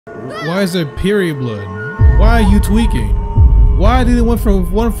Why is there period blood? Why are you tweaking? Why did it went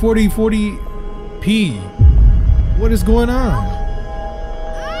from 140 40p? What is going on?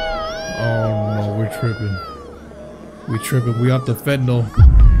 Oh no, we're tripping. We tripping. We off the fentanyl.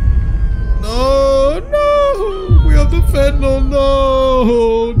 No, no, we off the fentanyl.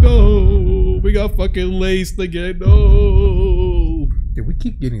 No, no, we got fucking laced again. No. Yeah, we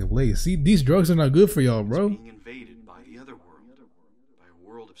keep getting laced. See, these drugs are not good for y'all, bro. Being invaded by the other world, by a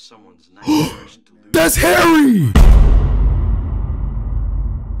world of someone's nightmares. That's Harry.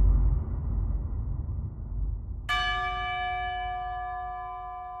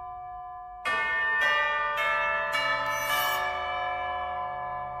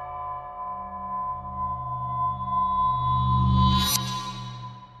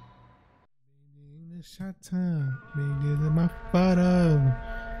 Shot time, niggas in my photo.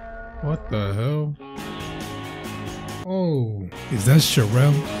 What the hell? Oh, is that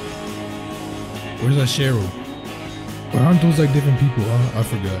Sherelle? Where's that Cheryl? Or aren't those like different people? I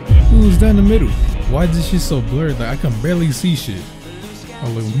forgot. Who's that in the middle? Why is this shit so blurred? Like I can barely see shit.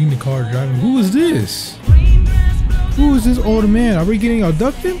 Oh, like we in the car driving. Who is this? Who is this old man? Are we getting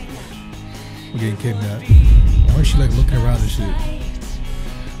abducted? We're getting kidnapped. Why is she like looking around and shit?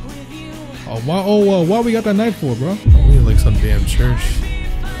 Oh, why we got that knife for, bro? Oh, we in like some damn church.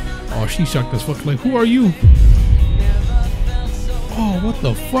 Oh, she shocked as fuck. Like, who are you? Oh, what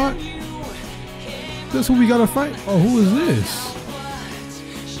the fuck? This who we gotta fight? Oh, who is this?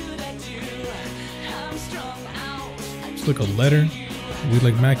 It's like a letter. We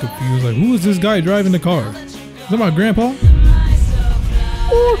like mad confused. Like, who is this guy driving the car? Is that my grandpa?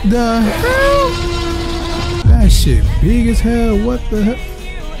 What the hell? That shit big as hell. What the hell?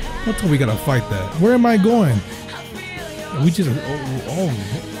 That's why we gotta fight that. Where am I going? We just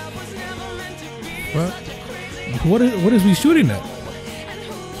what is we shooting at?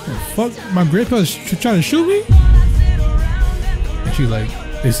 The fuck, my grandpa's trying to shoot me? And she's like,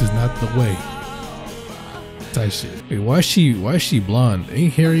 this is not the way. Type shit. Wait, why is she blonde?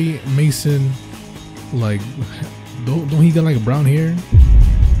 Ain't Harry Mason like don't he got like brown hair?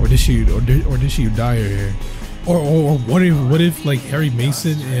 Or did she dye her hair? Or what if like Harry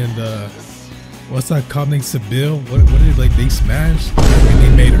Mason and what's that cop named Sybil? What if like they smashed and they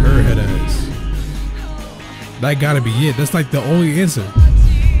made her head ass? That gotta be it. That's like the only answer.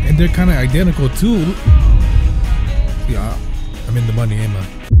 And they're kind of identical too. Yeah, I'm in the money, ain't I?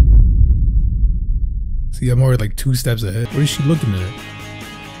 See, I'm already like 2 steps ahead. Where is she looking at?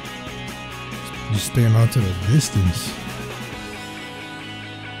 Just staring out to the distance.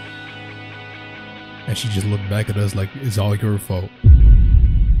 And she just looked back at us like it's all your fault.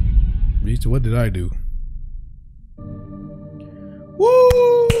 Bitch, what did I do? Woo!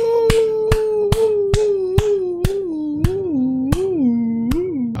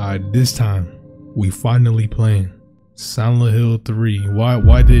 Alright, this time we finally playing Silent Hill 3.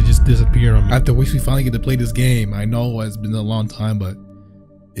 Why did it just disappear on me? After which we finally get to play this game. I know it's been a long time, but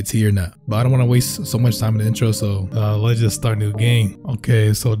it's here now. But I don't want to waste so much time in the intro, so let's just start a new game.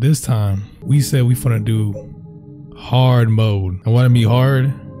 Okay, so this time we said we finna do hard mode. And what I mean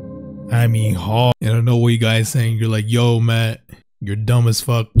hard, I mean hard. And I know what you guys saying. You're like, yo, Matt, you're dumb as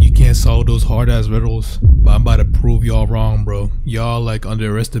fuck. You can't solve those hard ass riddles. But I'm about to prove y'all wrong, bro. Y'all like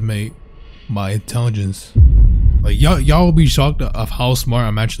underestimate my intelligence. Like y'all will be shocked of how smart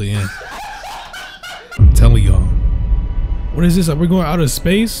I'm actually in. I'm telling y'all. What is this? Are we going out of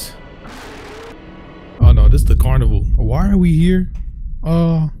space? Oh no, this is the carnival. Why are we here?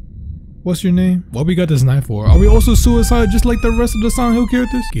 What's your name? What we got this knife for? Are we also suicide just like the rest of the Silent Hill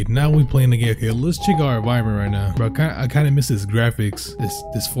characters? Okay, now we playing the game. Okay, let's check our environment right now. Bro, I kind of miss this graphics.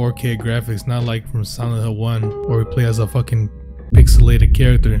 This 4K graphics, not like from Silent Hill 1 where we play as a fucking pixelated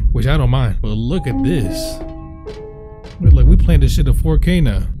character, which I don't mind. But look at this. Like we playing this shit at 4K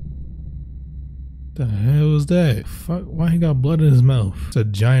now. The hell is that? Fuck, why he got blood in his mouth? It's a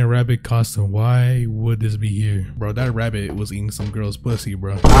giant rabbit costume. Why would this be here? Bro, that rabbit was eating some girl's pussy,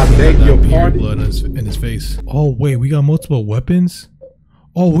 bro. I beg your pardon. Blood in his face. Oh wait, we got multiple weapons?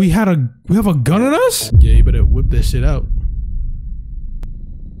 Oh, we have a gun on us? Yeah, you better whip this shit out.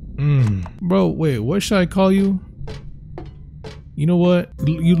 Bro, wait, what should I call you? You know what?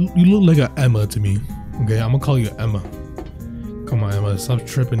 You look like an Emma to me. Okay, I'm gonna call you Emma. Come on, Emma, stop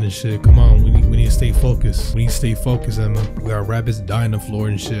tripping and shit. Come on, we need to stay focused. We need to stay focused, Emma. We got rabbits dying on the floor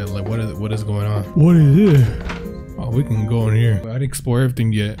and shit. Like, what is going on? What is it? Oh, we can go in here. I didn't explore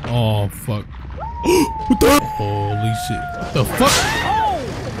everything yet. Oh, fuck. What the? Holy shit. What the fuck?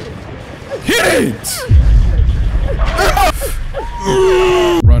 Hit it!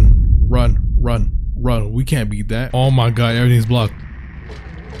 Run. We can't beat that. Oh my god, everything's blocked.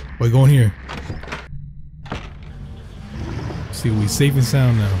 Wait, go in here. See, we safe and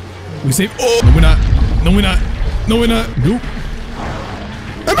sound now. We safe. Oh, no, we're not. No, we're not. No, we're not. Nope.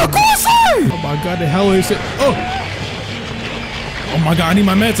 Emma, go inside! Oh my god, the hell is it? Oh! Oh my god, I need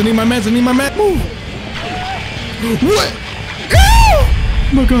my meds. I need my meds. I need my meds. Move! What? Ew!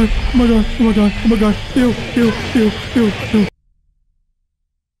 Oh my god. Oh my god. Oh my god. Oh my god. Ew. Ew. Ew. Ew. Ew.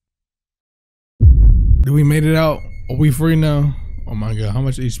 Did we made it out? Are we free now? Oh my god, how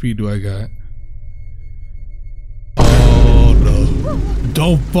much HP do I got? Oh no.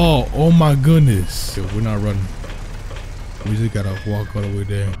 Don't fall. Oh my goodness. Yo, we're not running. We just gotta walk all the way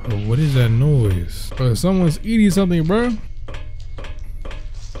there. Oh, what is that noise? Oh, someone's eating something, bro.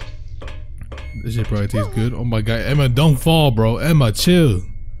 This shit probably tastes good. Oh my god, Emma, don't fall, bro. Emma, chill.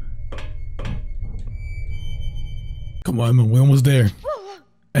 Come on, Emma, we're almost there.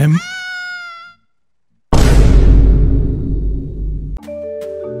 Emma.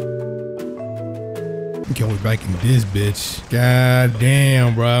 Okay, we're back in this bitch. God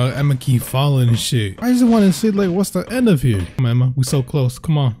damn, bro. Emma keep falling and shit. I just want to see, like, what's the end of here? Come on, Emma. We so close.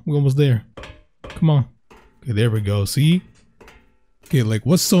 Come on. We're almost there. Come on. Okay, there we go. See? Okay, like,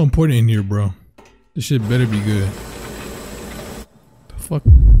 what's so important in here, bro? This shit better be good. The fuck?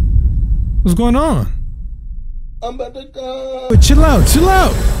 What's going on? I'm about to go. Wait, chill out. Chill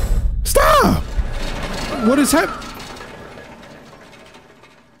out. Stop. What is happening?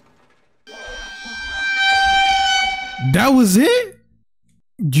 That was it?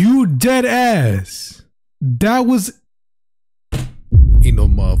 You dead ass. That was... Ain't no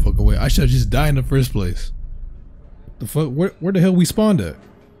motherfucking way. I should have just died in the first place. The fuck? Where the hell we spawned at?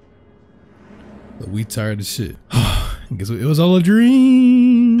 But we tired of shit. I guess it was all a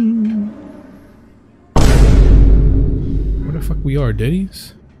dream. Where the fuck we are?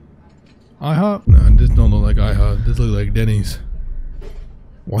 Denny's? IHOP? Nah, this don't look like IHOP. This look like Denny's.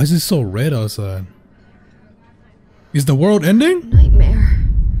 Why is it so red outside? Is the world ending? Nightmare.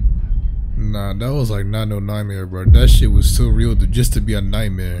 Nah, that was like not no nightmare, bro. That shit was so real just to be a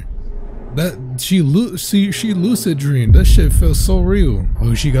nightmare. That she lucid dreamed. That shit felt so real.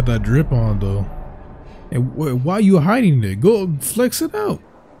 Oh, she got that drip on though. And why are you hiding it? Go flex it out.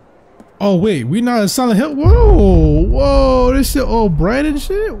 Oh wait, we not in Silent Hill. Whoa, whoa, this shit all bright and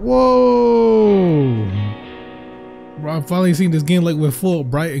shit. Whoa, bro, I'm finally seeing this game like with full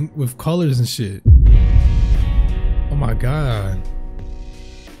bright and with colors and shit. Oh my god.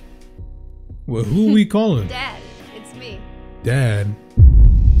 Well, who we calling? Dad, it's me. Dad?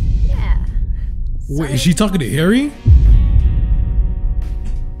 Yeah. Wait, is she talking to Harry?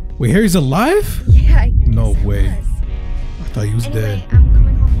 Wait, Harry's alive? Yeah, No way. was. I thought he was Anyway, dead. I'm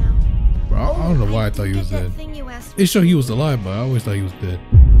coming home now. Bro, I don't know why I thought he was Did that dead. thing you asked It showed he was alive, but I always thought he was dead.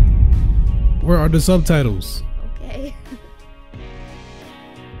 Where are the subtitles? Okay.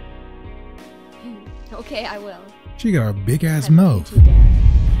 Okay, I will. She got a big ass Have mouth. you too, Dad.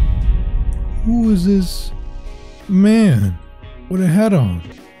 Who is this man with a hat on?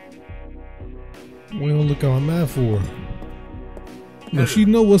 What you look on that for? No, she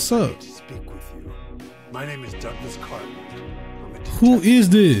know what's up. To speak with you. My name is Douglas Carter. I'm a Who detective. is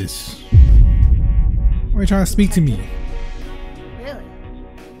this? Why are you trying to speak to me? Really?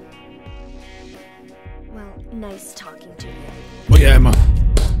 Well, nice talking to you. Oh yeah, Emma.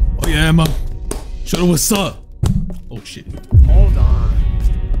 Oh yeah, Emma. Show her what's up. Oh shit. Hold on.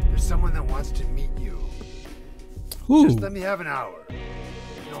 There's someone that wants to meet you. Who? Just let me have an hour.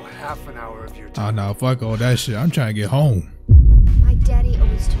 No, half an hour of your Oh time. no, fuck all that shit. I'm trying to get home. My daddy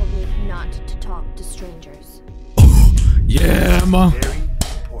always told me not to talk to strangers. Yeah, Emma. Very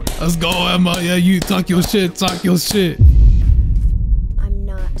important. Let's go, Emma. Yeah, you talk your shit. Talk your shit. I'm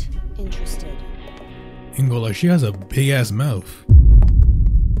not interested. And go like she has a big ass mouth.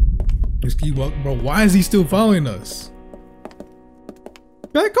 Just keep walking, bro. Why is he still following us?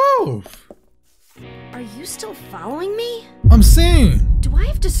 Back off. Are you still following me? I'm saying. Do I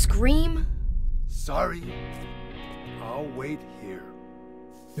have to scream? Sorry. I'll wait here.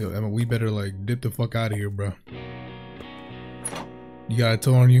 Yo, Emma, we better like dip the fuck out of here, bro. You got a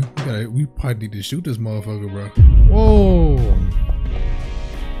tow on you? We probably need to shoot this motherfucker, bro. Whoa.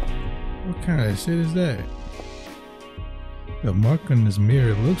 What kind of shit is that? The mark on this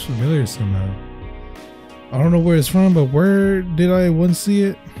mirror looks familiar somehow. I don't know where it's from, but where did I once see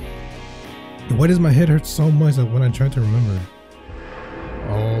it? Why does my head hurt so much like when I try to remember?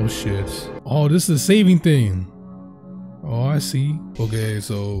 Oh shit. Oh, this is a saving thing. Oh, I see. Okay,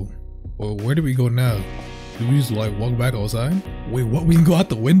 so well, where do we go now? Do we just like walk back outside? Wait, what? We can go out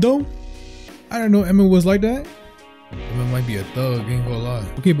the window? I don't know Emma was like that. Emma might be a thug, ain't gonna lie.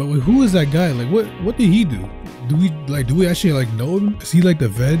 Okay, but wait, who is that guy? Like, what did he do? Do we actually like know him? Is he like the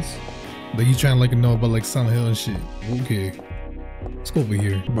feds? Like he's trying to like know about like Silent Hill and shit. Okay, let's go over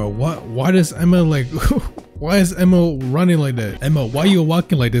here, bro. Why does Emma like? Why is Emma running like that? Emma, why you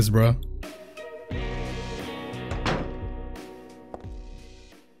walking like this, bro?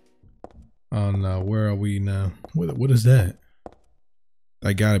 Oh no, where are we now? What is that?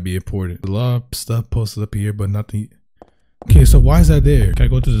 That gotta be important. A lot of stuff posted up here, but nothing. Okay, so why is that there? Can I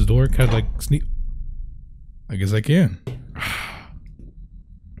go to this door? Can I like sneak? I guess I can.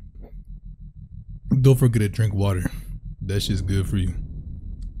 Don't forget to drink water. That shit's good for you.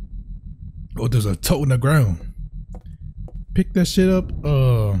 Oh, there's a toe in the ground. Pick that shit up.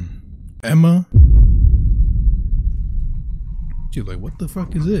 Emma. She's like, what the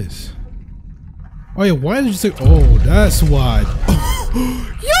fuck is this? Oh yeah, why did you say? Oh, that's why.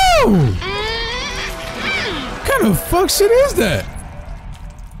 Yo! What kind of fuck shit is that?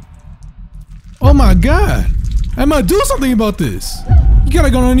 Oh my god! Emma, do something about this. You got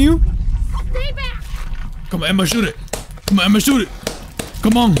a gun on you? Stay back! Come on, Emma, shoot it. Come on, Emma, shoot it.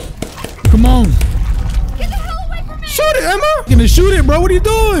 Come on. Come on. Get the hell away from me! Shoot it, Emma! You're gonna shoot it, bro. What are you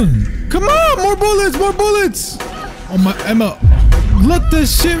doing? Come on, more bullets, more bullets. Oh my, Emma, let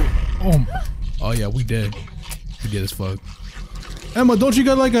this shit. Oh yeah, we dead. We dead as fuck. Emma, don't you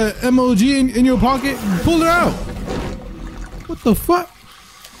got like a MOG in your pocket? Pull it out. What the fuck?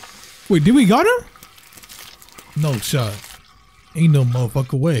 Wait, did we got her? No shot. Ain't no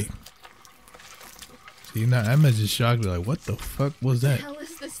motherfucker way. See, now Emma's just shocked. Like, what the fuck was that? What the hell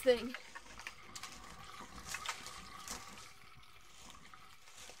is this thing?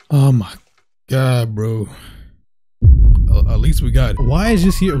 Oh my god, bro. At least we got it. Why is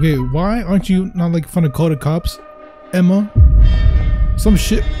this here? Okay, why aren't you not like fun to call the cops, Emma? Some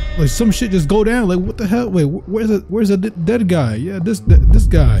shit just go down. Like, what the hell? Wait, where's the dead guy? Yeah, this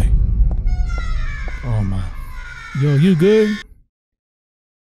guy. Oh my. Yo, you good?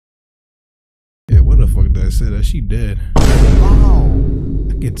 Yeah, what the fuck did I say that? She dead.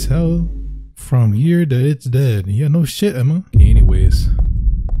 I can tell from here that it's dead. Yeah, no shit, Emma. Okay, anyways.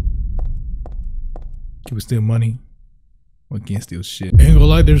 Can we steal money? We can't steal shit. Ain't gonna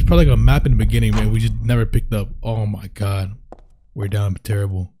lie, there's probably like a map in the beginning, man. We just never picked up. Oh my god. We're down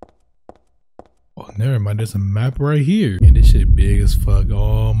terrible. Oh, never mind. There's a map right here. And this shit big as fuck.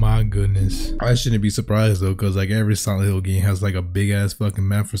 Oh my goodness. I shouldn't be surprised though, because like every Silent Hill game has like a big ass fucking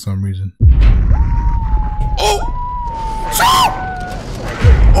map for some reason. Oh!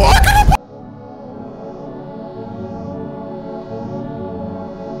 Oh, I gotta...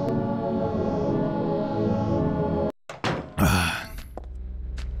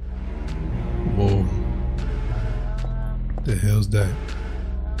 Whoa. The hell's that?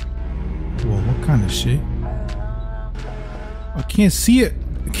 Whoa, what kind of shit? I can't see it.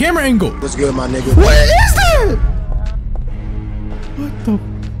 The camera angle. What's good, my nigga? What is that? What the?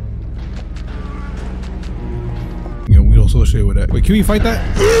 You know, we don't associate with that. Wait, can we fight that?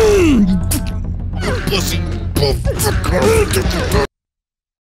 Pussy.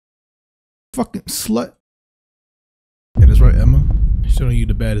 Fucking slut. Yeah, that's right, Emma. Showing you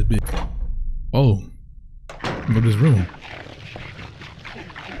the baddest bitch. Oh. Look at this room.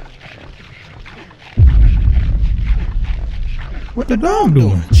 What the dog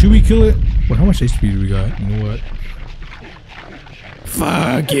doing? Should we kill it? Wait, how much HP do we got? You know what?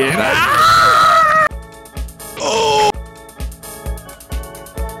 Fuck it. Ah! Oh!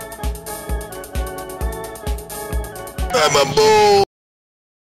 I'm a bull!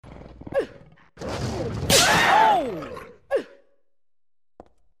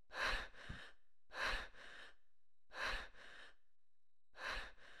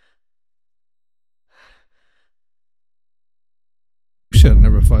 Should have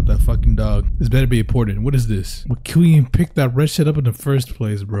never fought that fucking dog. This better be important. What is this? Well, can we even pick that red shit up in the first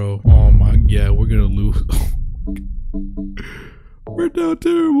place, bro? Oh my, yeah, we're gonna lose. We're down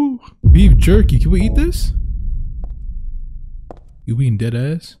terrible. Beef jerky, can we eat this? You eating dead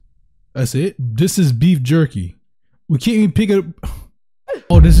ass? That's it? This is beef jerky. We can't even pick it up.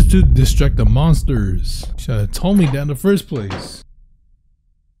 Oh, this is to distract the monsters. Should have told me that in the first place.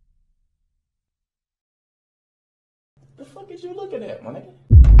 The fuck is you looking at, my nigga?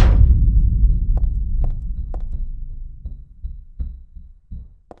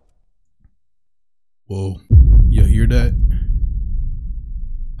 Whoa, you hear that?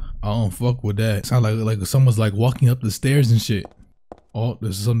 I don't fuck with that. Sound like someone's like walking up the stairs and shit. Oh,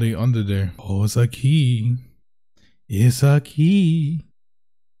 there's something under there. Oh, it's a key. It's a key.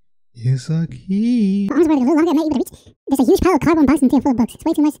 It's a key. My arms are a little longer than I might be able to reach. There's a huge pile of cardboard boxes in here full of books. It's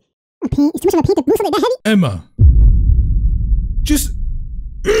way too much. It's too much of a paint to move something that heavy. Emma, Just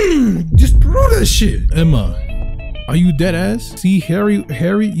throw that shit. Emma, are you dead ass? See, Harry,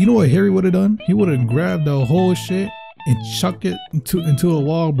 you know what Harry would have done? He would have grabbed the whole shit and chucked it into a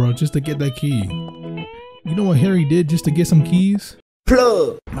wall, bro, just to get that key. You know what Harry did just to get some keys?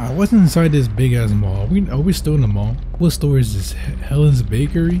 Plug. I wasn't inside this big ass mall. Are we still in the mall? What store is this? Helen's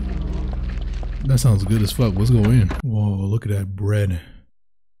Bakery? That sounds good as fuck. Let's go in. Whoa, look at that bread.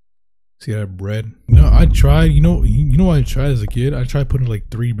 See that bread? No, I tried. You know what I tried as a kid? I tried putting like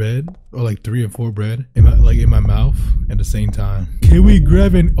 3 bread or like 3 and 4 bread in my mouth at the same time. Can we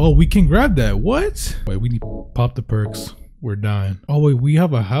grab it? Oh, we can grab that. What? Wait, we need to pop the perks. We're dying. Oh wait, we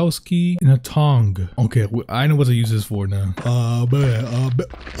have a house key and a tong. Okay, I know what to use this for now. Whoa!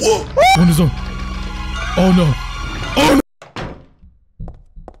 What is on? Oh no! Oh no!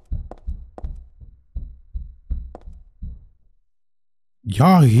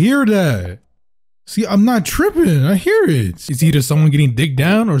 Y'all hear that? See, I'm not tripping. I hear it. It's either someone getting digged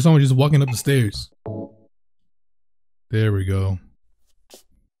down or someone just walking up the stairs. There we go.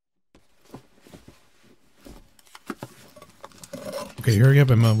 Okay, hurry up,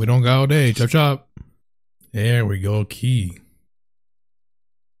 Emma. We don't got all day. Chop chop. There we go. Key.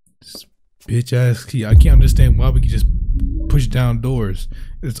 This bitch ass key. I can't understand why we can just push down doors.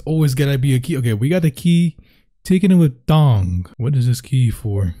 It's always gotta be a key. Okay, we got the key. Taking it with thong. What is this key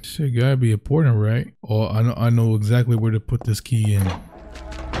for? Shit gotta be important, right? Oh, I know exactly where to put this key in.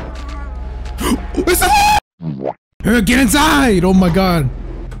 Get inside! Oh my god.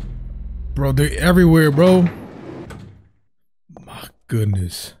 Bro, they're everywhere, bro. My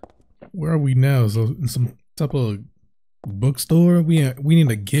goodness. Where are we now? So in some type of bookstore? We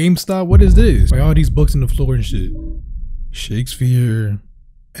need a GameStop? What is this? Why all these books on the floor and shit? Shakespeare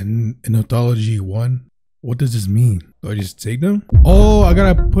and Anthology 1? What does this mean? Do I just take them? Oh, I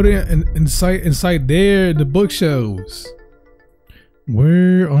gotta put it inside there, the bookshelves.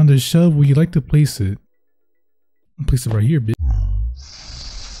 Where on the shelf would you like to place it? I'll place it right here, bitch.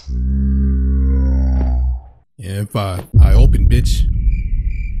 Yeah, 5. I open, bitch.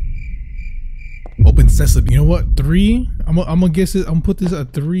 Open sesame. You know what? 3? I'm gonna guess it. I'm gonna put this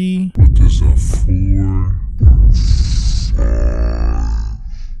at 3. Put this at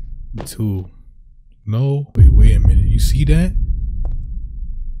 4. 2. No. Wait a minute. You see that?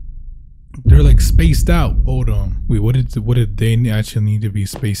 They're like spaced out. Hold on. Wait, what did they actually need to be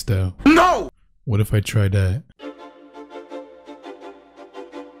spaced out? No! What if I try that?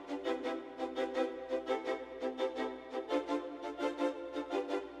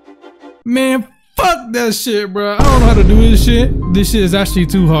 Man, fuck that shit, bro. I don't know how to do this shit. This shit is actually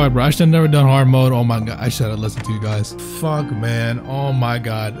too hard, bro. I should have never done hard mode. Oh my god, I should have listened to you guys. Fuck, man. Oh my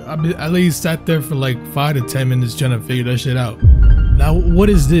god. I at least sat there for like 5 to 10 minutes trying to figure that shit out. Now, what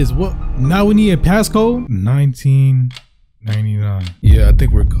is this? What? Now we need a passcode? 1999. Yeah, I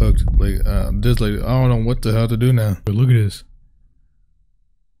think we're cooked. Like, just like, I don't know what the hell to do now. But look at this.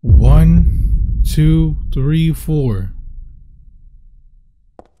 1, 2, 3, 4.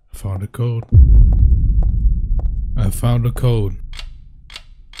 Found a code. I found a code.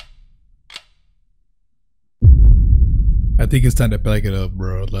 I think it's time to back it up,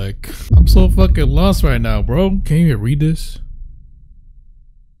 bro. Like, I'm so fucking lost right now, bro. Can you even read this?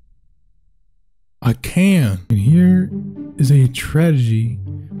 I can. And here is a tragedy.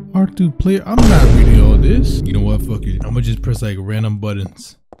 Hard to play. I'm not reading all this. You know what? Fuck it. I'm gonna just press like random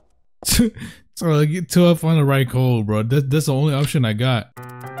buttons. So I get till I find the right code, bro. That's the only option I got.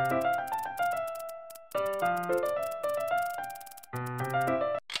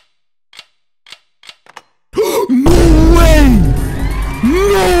 No way!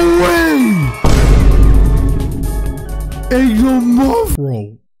 No way! Ain't no more,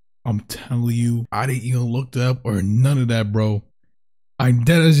 bro. I'm telling you, I didn't even look it up or none of that, bro. I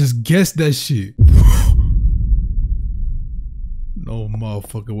just guessed that shit. No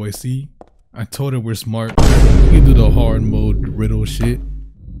motherfucking way. See, I told her we're smart. We can do the hard mode riddle shit.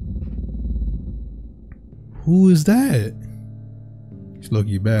 Who is that? She's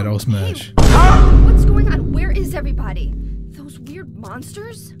lucky bad. I'll smash. What's going on? Where is everybody? Those weird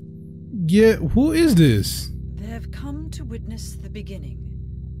monsters? Yeah, who is this? They've come to witness the beginning.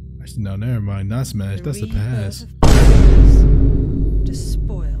 Actually, no, never mind. Not smash. That's the past.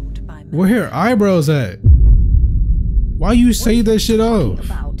 Despoiled by Where her eyebrows at? Why you say that shit off?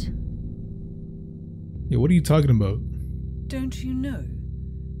 Yeah, what are you talking about? Don't you know?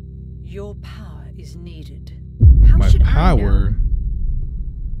 Your power is needed. How My should power? I know?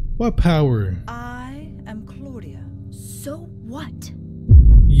 What power? I am Claudia. So what?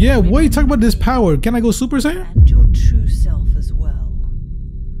 Yeah, what are you talking about this power? Can I go Super Saiyan? And your true self as well.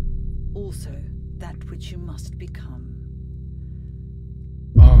 Also, that which you must become.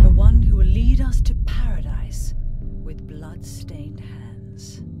 lead us to paradise with blood-stained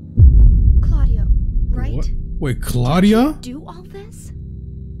hands. Claudia, right? What? Wait, Claudia? Do all this?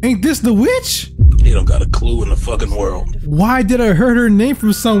 Ain't this the witch? He don't got a clue in the fucking world. Why did I heard her name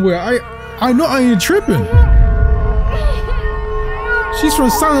from somewhere? I know I ain't tripping. She's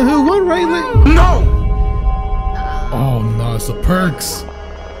from Silent Hill 1, right? Like, No! oh no, it's the perks.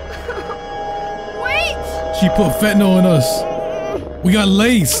 Wait! She put fentanyl in us. We got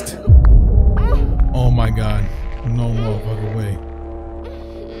laced. Oh my god. No motherfucking way.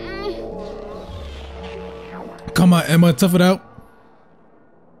 Come on, Emma, tough it out.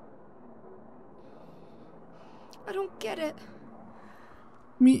 I don't get it.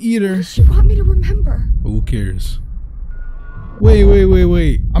 Me either. What does she want me to remember? Who cares?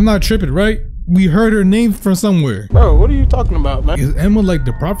 Wait. I'm not tripping, right? We heard her name from somewhere. Bro, what are you talking about, man? Is Emma like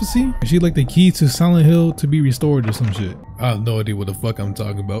the prophecy? Is she like the key to Silent Hill to be restored or some shit? I have no idea what the fuck I'm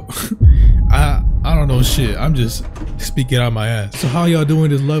talking about. I don't know shit. I'm just speaking out my ass. So how y'all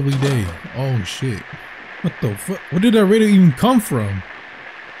doing this lovely day? Oh shit. What the fuck? Where did that radio even come from?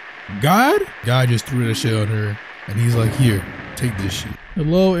 God? God just threw that shit on her and he's like, here, take this shit.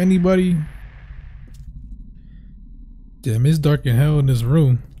 Hello, anybody? Damn, it's dark in hell in this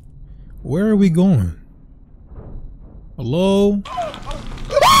room. Where are we going? Hello?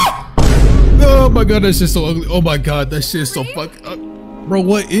 Oh my god, that shit's so ugly. Oh my god, that shit's so fucking ugly. Bro,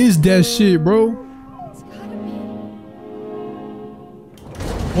 what is that shit, bro? It's gotta be.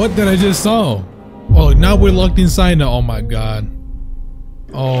 What did I just saw? Oh, now we're locked inside now. Oh my god.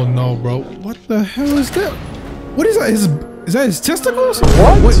 Oh no, bro. What the hell is that? What is that? Is that his testicles?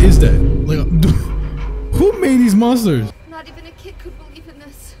 What is that? Like, who made these monsters? Not even a kid could believe in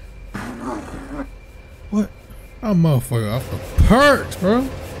this. What? I'm motherfucker off the perks, bro.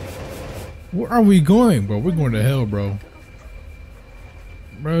 Where are we going, bro? We're going to hell, bro.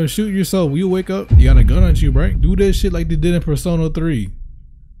 Bro, shoot yourself. Will you wake up? You got a gun on you, right? Do that shit like they did in Persona 3.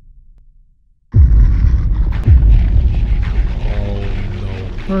 Oh no.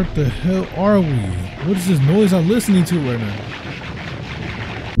 Where the hell are we? What is this noise I'm listening to right now?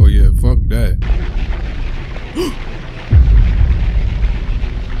 Oh yeah, fuck that.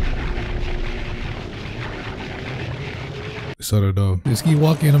 Shut it off. Just keep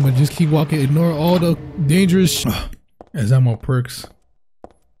walking. I'm gonna just keep walking. Ignore all the dangerous shit. As I'm on perks,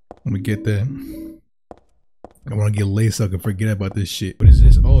 I'm gonna get that. I wanna get laced so I can forget about this shit. What is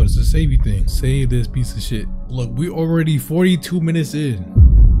this? Oh, it's a savey thing. Save this piece of shit. Look, we're already 42 minutes in.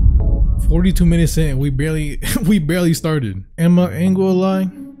 42 minutes in, we barely started. Emma, ain't gonna lie.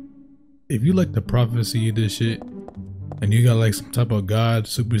 If you like the prophecy of this shit, and you got like some type of god,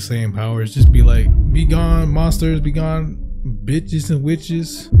 Super Saiyan powers, just be like, be gone, monsters, be gone, bitches and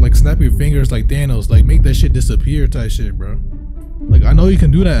witches. Like snap your fingers like Thanos, like make that shit disappear type shit, bro. Like I know you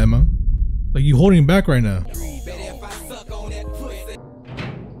can do that, Emma. Like you holding back right now.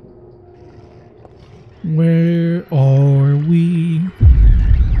 Where are we?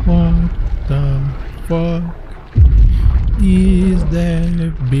 What the fuck is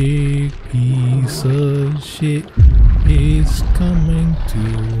that big piece of shit? It's coming to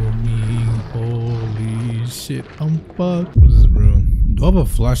me. Holy shit, I'm fucked. What is this room? Do I have a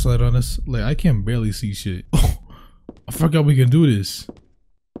flashlight on us? Like I can barely see shit. Oh, I forgot we can do this.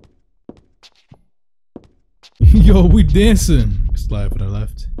 Yo, we dancing. Slide from the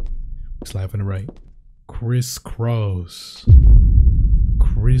left. Slide from the right. Crisscross.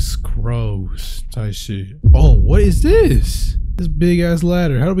 Crisscross type shit. Oh, what is this? This big ass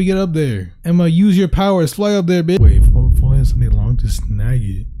ladder. How do we get up there? Emma, use your powers. Fly up there, bitch. Wait, find something long to snag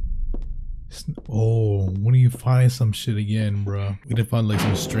it. Oh, when do you find some shit again, bro? We didn't find like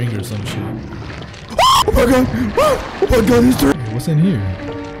some string or some shit. Oh my god! Oh my god, he's turning. What's in here?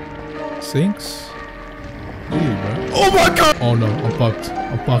 Sinks? Yeah, bro. Oh my god! Oh no, I'm fucked.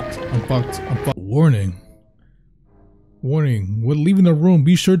 I'm fucked. I'm fucked. I'm fucked. Warning. Warning, when leaving the room,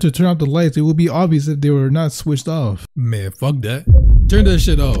 be sure to turn off the lights. It will be obvious if they were not switched off. Man, fuck that. Turn that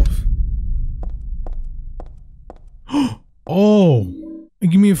shit off. Oh,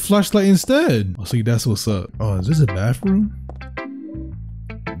 and give me a flashlight instead. Oh, see, that's what's up. Oh, is this a bathroom?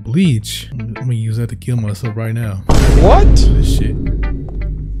 Bleach. I'm gonna use that to kill myself right now. What? This shit.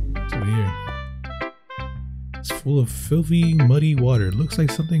 It's over here. It's full of filthy, muddy water. Looks like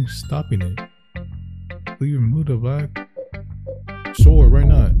something's stopping it. We remove the black. Sure, why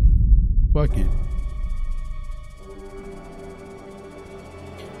not? Fuck it.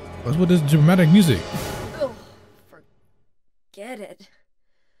 What's with this dramatic music? Oh, forget it.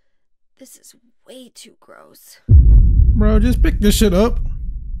 This is way too gross. Bro, just pick this shit up.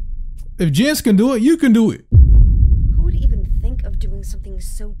 If Jens can do it, you can do it. Who would even think of doing doing something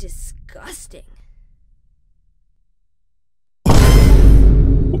so disgusting.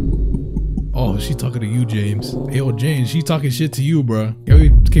 Oh, she talking to you, James. Hey, yo, James, she talking shit to you, bro.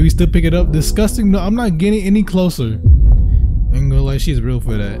 Can we still pick it up? Disgusting? No, I'm not getting any closer. I ain't gonna lie, she's real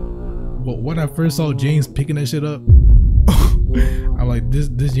for that. But when I first saw James picking that shit up, I'm like, this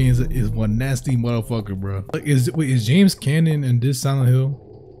James is one nasty motherfucker, bro. Like, is James canon in this Silent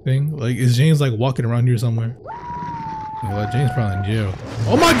Hill thing? Like, is James like walking around here somewhere? Yeah, well, James probably in jail.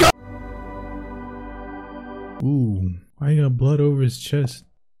 Oh my god! Ooh, why you got blood over his chest?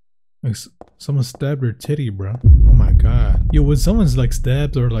 Like someone stabbed her titty, bro. Oh my god. Yo, when someone's like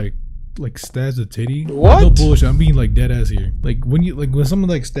stabbed or like stabs a titty, What? no bullshit, I'm being like dead ass here. Like when someone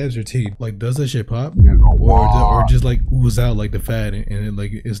like stabs your titty, like does that shit pop? Or just like ooze out like the fat and it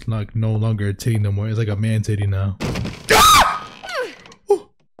like it's like no longer a titty no more. It's like a man titty now.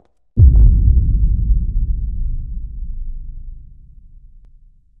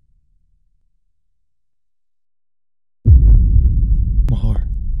 My heart.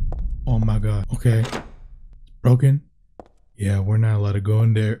 Oh my god. Okay. Broken. Yeah, we're not allowed to go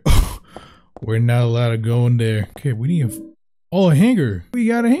in there. We're not allowed to go in there. Okay, we need a hanger. We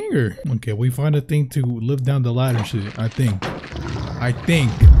got a hanger. Okay, we find a thing to lift down the ladder shit. I think.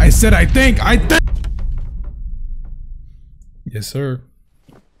 I said I think. Yes, sir.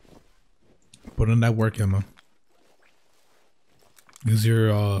 Put on that work, Emma. Use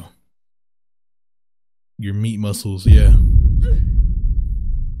your meat muscles, yeah.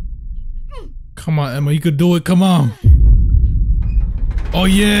 Come on, Emma, you could do it. Come on. Oh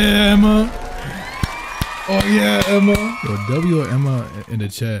yeah, Emma. Oh yeah, Emma. Yo, W or Emma in the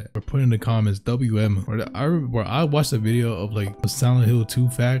chat, or put in the comments W Emma. Or I watched a video of like the Silent Hill 2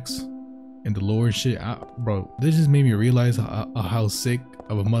 facts and the lore and shit. Bro, this just made me realize how sick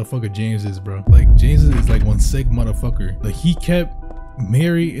of a motherfucker James is, bro. Like James is like one sick motherfucker. Like he kept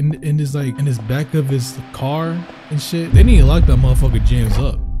Mary in his like in his back of his car and shit. They need to lock that motherfucker James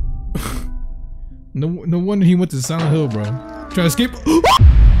up. No wonder he went to Silent Hill, bro. Try to escape.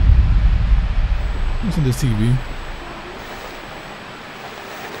 What's in this TV?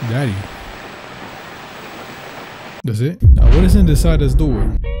 Daddy. That's it? What is in this side of this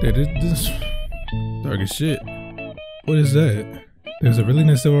door? This dark as shit. What is that? There's a really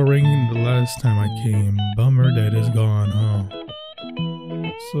nice silver ring the last time I came. Bummer that it's gone, huh?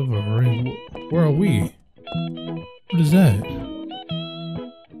 Silver ring. Where are we? What is that?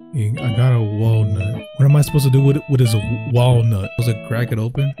 I got a walnut. What am I supposed to do with this walnut? Supposed to crack it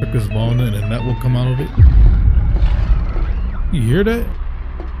open? Crack this walnut and a nut will come out of it? You hear that?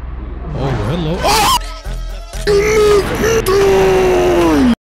 Oh, hello. Oh!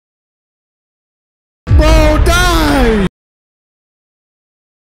 Bro, die!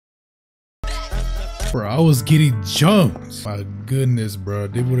 Bro, I was getting jumped. My goodness, bro.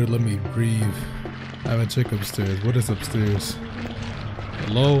 They wouldn't let me breathe. I haven't checked upstairs. What is upstairs?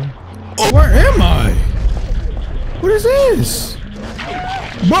 Hello? Oh, where am I? What is this?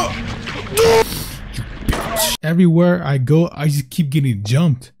 Bro! You bitch. Everywhere I go, I just keep getting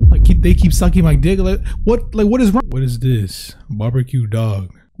jumped. Like they keep sucking my dick. Like what is wrong? What is this? Barbecue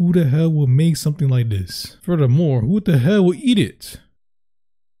dog. Who the hell would make something like this? Furthermore, who the hell would eat it?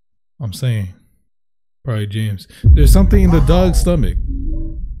 I'm saying. Probably James. There's something in the dog's stomach.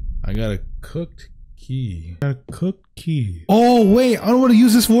 I got a cooked key. Got a cooked key. Oh wait, I don't want to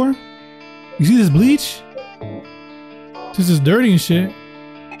use this for. You see this bleach? This is dirty and shit.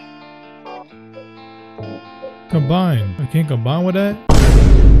 Combine. I can't combine with that?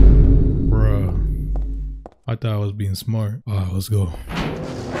 Bruh. I thought I was being smart. Alright, let's go.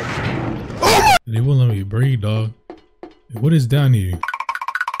 They won't let me breathe, dog. What is down here?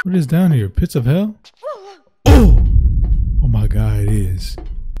 What is down here? Pits of hell? Oh! Oh my god, it is.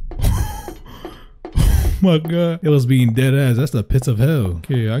 My god, it was being dead ass. That's the pits of hell.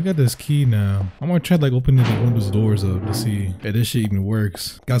 Okay, I got this key now. I'm gonna try like opening like one of those doors up to see if this shit even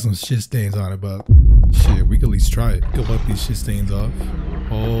works. Got some shit stains on it, but shit, we can at least try it. Go wipe these shit stains off.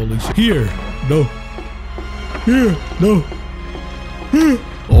 Holy shit. Here, no. Here, no. Here.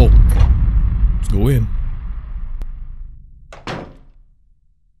 Oh, let's go in.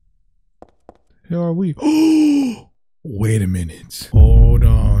 Here are we? Oh, wait a minute. Hold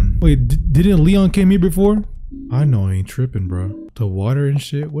on. Wait, didn't Leon came here before? I know I ain't tripping, bro. The water and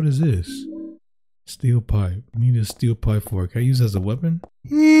shit. What is this? Steel pipe. I need a steel pipe for it. Can I use it as a weapon?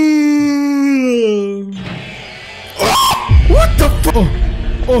 What the fuck?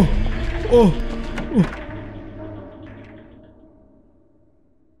 Oh.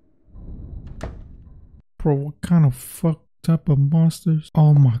 Bro, what kind of fuck type of monsters.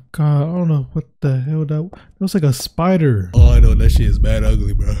 Oh my god, I don't know what the hell that was. Like a spider. Oh, I know that shit is bad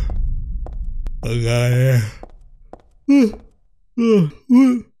ugly, bro. Oh god, yeah.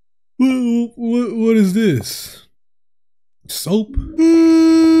 What is this? Soap?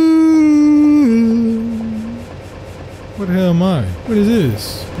 What the hell am I? What is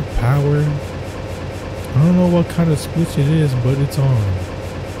this? The power? I don't know what kind of switch it is, but it's on.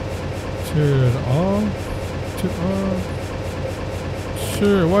 Turn it off? Turn off?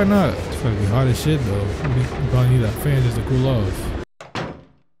 Sure, why not? It's gonna be hot as shit though. We probably need that fan just to cool off.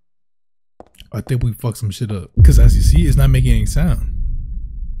 I think we fucked some shit up. Cause as you see, it's not making any sound.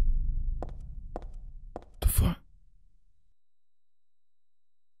 The fuck?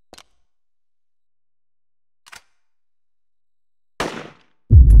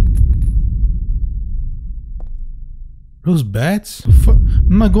 Those bats? Fuck.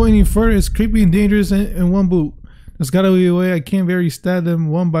 I'm not going any further. It's creepy and dangerous in one boot. There's gotta be a way I can't very stab them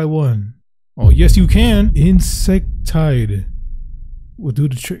one by one. Oh, yes you can. Insectide will do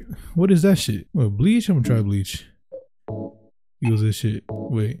the trick. What is that shit? What, bleach? I'm gonna try bleach. Use this shit.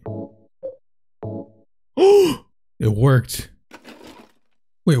 Wait. Oh! It worked.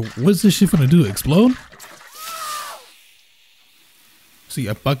 Wait, what's this shit gonna do? Explode? See,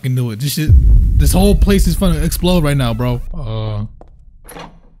 I fucking knew it. This shit, this whole place is gonna explode right now, bro.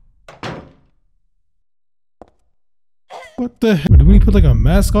 What the heck? Do we put like a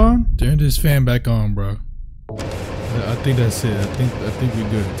mask on? Turn this fan back on, bro. I think that's it. I think we're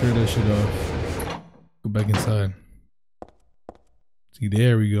good. Turn that shit off. Go back inside. See,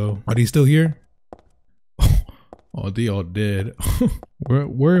 there we go. Are they still here? Oh, they all dead.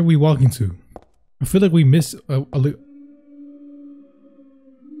 Where are we walking to? I feel like we missed a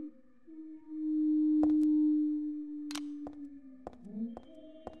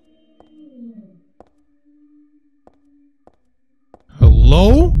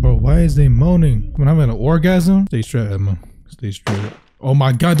Hello? Bro, why is they moaning? When I'm having an orgasm? Stay straight, Emma. Stay straight. Oh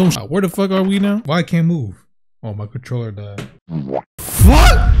my god, don't. Where the fuck are we now? Why I can't move? Oh, my controller died.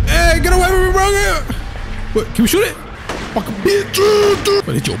 Fuck! Hey, get away from me, bro! What, can we shoot it? Fucking bitch!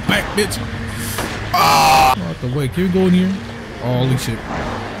 But hit your back, bitch. Ah! Out the way. Can we go in here? Oh, holy shit.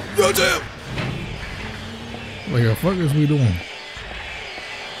 Yo, damn! What the fuck is we doing?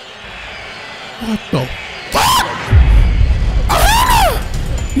 What the fuck?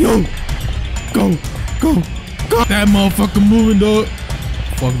 Yo! Go! That motherfucker moving, dog.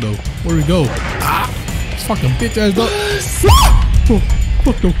 Fuck though. Where'd we go? Ah! This fucking bitch ass dog. Oh,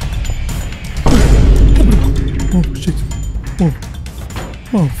 fuck though. Oh shit. Oh.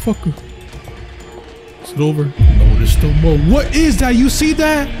 Motherfucker. Is it over? No, there's still more. What is that? You see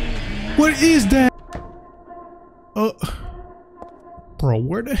that? What is that? Bro,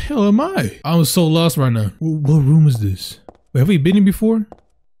 where the hell am I? I'm so lost right now. What room is this? Wait, have we been here before?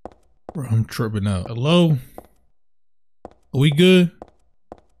 Bro, I'm tripping out. Hello? Are we good?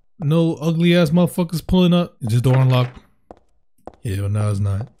 No ugly ass motherfuckers pulling up? Is this door unlocked? Yeah, but no, it's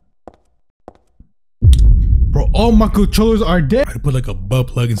not. Bro, all my controllers are dead. I put like a butt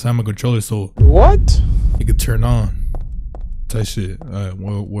plug inside my controller so What? it could turn on. Type shit. Alright,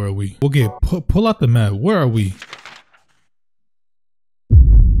 where are we? Okay, pull out the map. Where are we?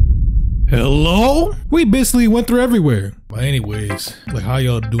 Hello? We basically went through everywhere. But anyways, like how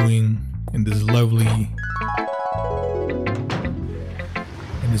y'all doing in this lovely day?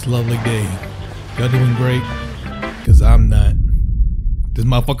 Y'all doing great? Cause I'm not. This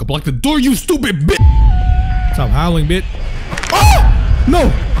motherfucker blocked the door, you stupid bitch! Stop howling, bitch. Oh!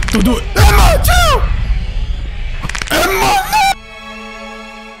 No! Don't do it! Emma, chill! Emma, no!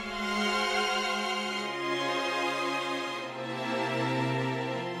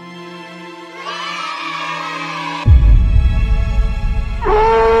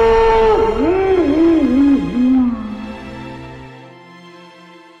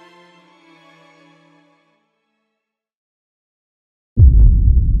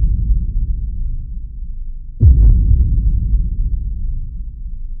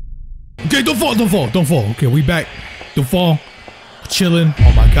 Okay, don't fall. Okay, we back. Don't fall. Chilling.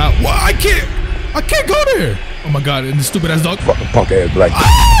 Oh my god. What? I can't go there. Oh my god, and the stupid ass dog. Fucking punk ass black.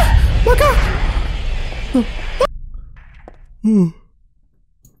 Ah! My god.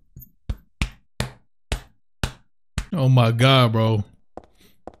 Oh my god, bro.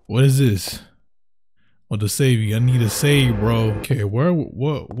 What is this? Oh, the saving. I need a save, bro. Okay, where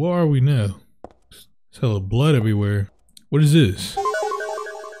are we now? There's hella blood everywhere. What is this?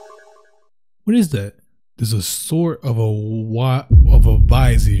 What is that? There's a sort of a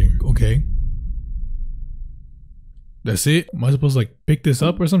visor. Okay. That's it? Am I supposed to like pick this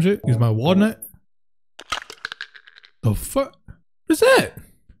up or some shit? Use my walnut? The fuck? What's that?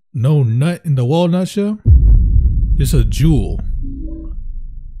 No nut in the walnut shell? It's a jewel.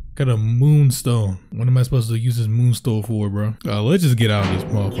 Got a moonstone. What am I supposed to use this moonstone for, bro? Let's just get out of this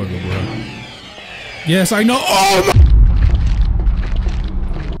motherfucker, bro. Yes, I know. Oh my.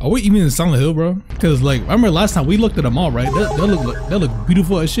 Are we even in Silent Hill, bro? Cause like, I remember last time we looked at them all, right? They look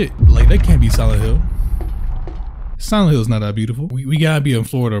beautiful as shit. Like, that can't be Silent Hill. Silent Hill's not that beautiful. We gotta be in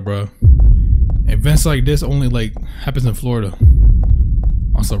Florida, bro. Events like this only like happens in Florida.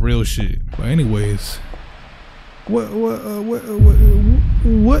 On some real shit. But anyways, what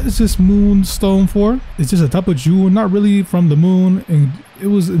is this moonstone for? It's just a type of jewel, not really from the moon, and it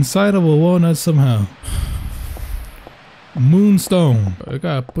was inside of a walnut somehow. Moonstone. I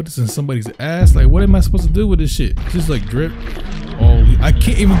gotta put this in somebody's ass. Like, what am I supposed to do with this shit? Just like drip. Oh, I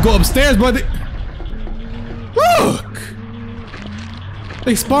can't even go upstairs, brother. Look!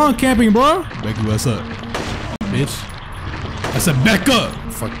 They spawn camping, bro. Becky, what's up? Bitch. I said back up.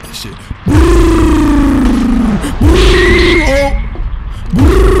 Fuck that shit.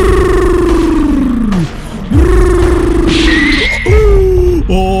 Oh.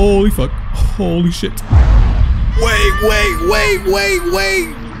 Holy fuck. Holy shit. Wait.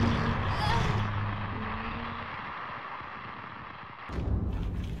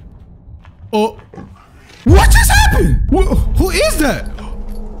 Oh. What just happened? Who is that?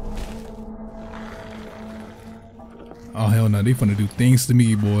 Oh hell no, they finna do things to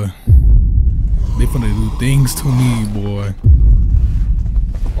me, boy. They finna do things to me, boy.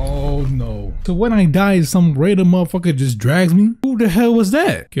 Oh no. So when I die, some random motherfucker just drags me? Who the hell was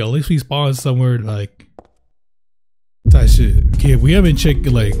that? Okay, at least we spawned somewhere like type shit. Okay, we haven't checked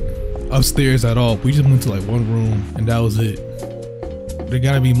like upstairs at all. We just went to like one room and that was it. There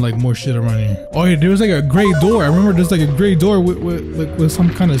gotta be like more shit around here. Oh yeah, there was like a gray door. I remember there's like a gray door with some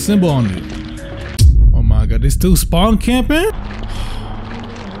kind of symbol on it. Oh my god, they still spawn camping?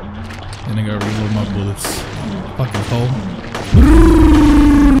 And I gotta reload my bullets. Fucking hole.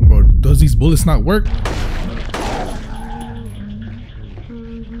 Bro, does these bullets not work?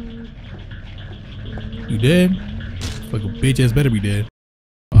 You dead? Like a bitch ass better be dead.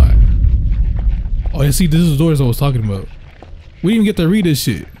 Alright. Oh yeah, see, this is the doors I was talking about. We didn't even get to read this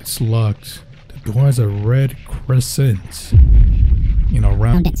shit. It's locked. The door has a red crescent. You know,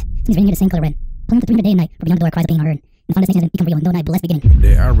 round. Dents. Seems raining the same color red. Pulling up the 3 minute day and night, but beyond the door cries of being heard. And found the station has become real and no night, but less beginning.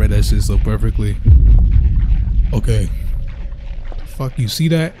 Yeah, I read that shit so perfectly. Okay. Fuck, you see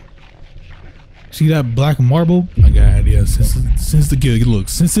that? See that black marble? I got an idea. Since the gig, look,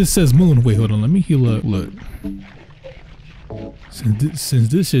 since it says moon. Wait, hold on. Let me heal up. Look.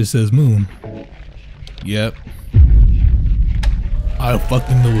 Since this shit says moon. Yep. I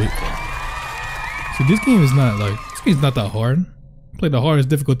fucking knew it. So this game is not like, this game's not that hard. I played the hardest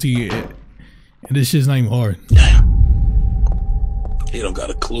difficulty and this shit's not even hard. Damn. He don't got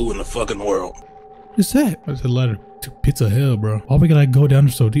a clue in the fucking world. What's that? That's a ladder to pits of hell, bro. Why we gotta go down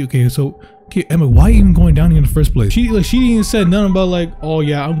so deep? Okay, so, okay, Emma, why even going down here in the first place? She didn't even said nothing about like, oh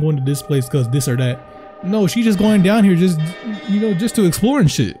yeah, I'm going to this place cause this or that. No, she just going down here just, you know, just to explore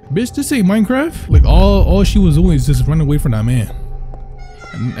and shit. Bitch, this ain't Minecraft. Like all she was doing is just running away from that man.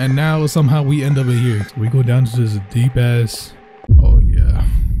 And now somehow we end up in here. So we go down to this deep ass. Oh yeah.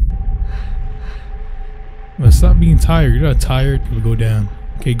 Well, stop being tired. You're not tired. You'll go down.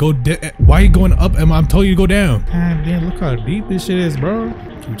 Okay, go. Why are you going up? I'm telling you to go down. God damn, look how deep this shit is, bro.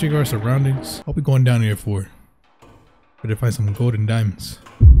 Can we check our surroundings? What we going down here for? Better find some gold and diamonds.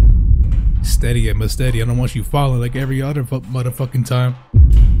 Steady, Emma, steady. I don't want you falling like every other motherfucking time.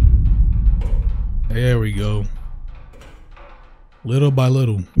 There we go. Little by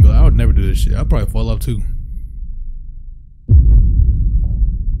little. I would never do this shit. I'd probably fall off too.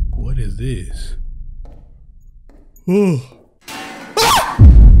 What is this? Oh. Ah!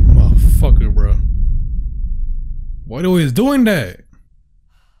 Motherfucker, bro. Why always doing that?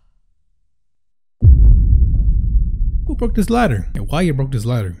 Who broke this ladder? And why you broke this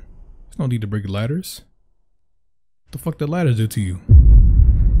ladder? There's no need to break ladders. What the fuck did ladders do to you?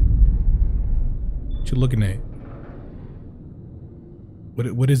 What you looking at?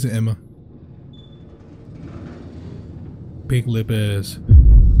 What is it, Emma? Big lip ass.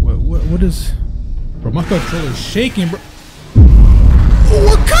 What is? Bro, my controller's shaking, bro. Oh,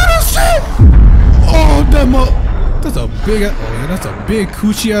 what kind of shit? Oh, that's a big. Oh yeah, that's a big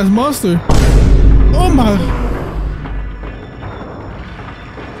coochie ass monster. Oh my.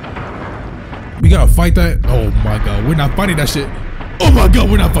 We gotta fight that. Oh my god, we're not fighting that shit. Oh my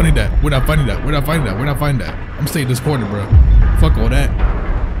god, we're not fighting that. We're not fighting that. We're not fighting that. We're not fighting that. I'm staying in this corner, bro. Fuck all that.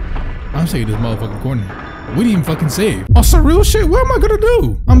 I'm staying in this motherfucking corner. We didn't even fucking save. Oh, some real shit? What am I gonna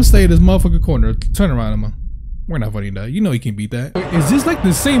do? I'm gonna stay in this motherfucking corner. Turn around, Emma. We're not fighting that. You know he can beat that. Is this like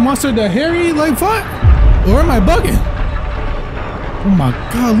the same monster that Harry like fought? Or am I bugging? Oh my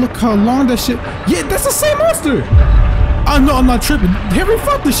god, look how long that shit. Yeah, that's the same monster. I know I'm not tripping. Harry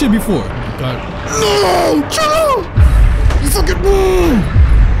fought this shit before. Oh my god. No, chill out. You fucking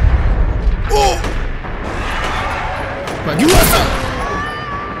oh. Like, you what's up?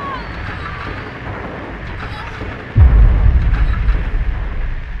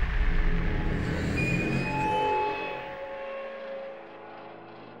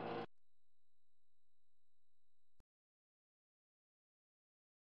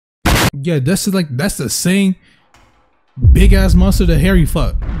 Yeah, that's the same big ass monster that Harry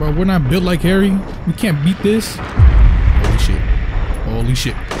fought. Bro, we're not built like Harry. We can't beat this. Holy shit. Holy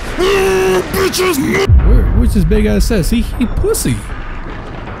shit. Bitches! Where's this big ass ass? He pussy.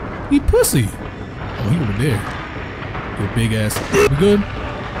 He pussy. Oh, he over there. Your big ass. We good?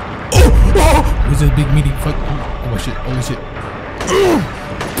 Oh! Where's this big meaty fuck? Oh shit. Holy shit.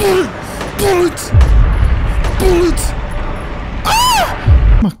 Bullets! Bullets!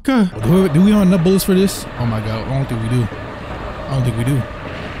 Oh my god. Do we have enough bullets for this? Oh my god. I don't think we do. I don't think we do.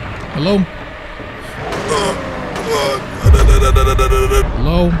 Hello?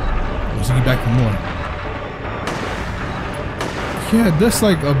 Hello? Let's get back for more. Yeah, that's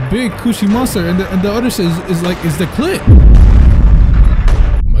like a big cushy monster. And the other shit is the clip.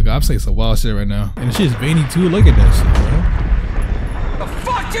 Oh my god, I'm saying some wild shit right now. And the shit is veiny too. Look at that shit, bro. The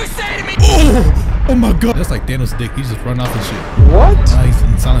fuck you say to me? Oh my god. That's like Thanos' dick. He just run off and shit. What? He's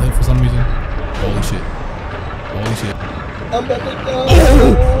in Silent Hill for some reason. Holy shit. Holy shit. I'm about to go.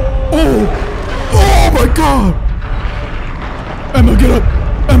 Oh my god. Emma, get up.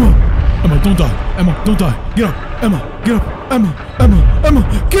 Emma, don't die. Emma, don't die. Get up. Emma, get up. Emma,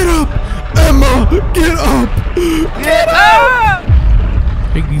 get up. Emma, get up. Get up.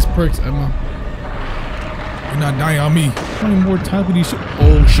 Take these perks, Emma. You're not dying on me. How many more times with these shit?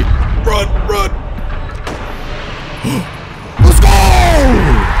 Oh shit. Run. Let's go!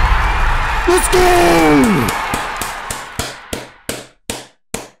 Let's go!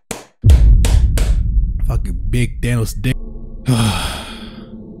 Fucking big Thanos dick.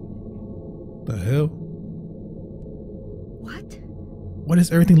 The hell? What? Why does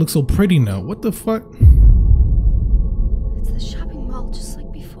everything look so pretty now? What the fuck? It's the shopping mall just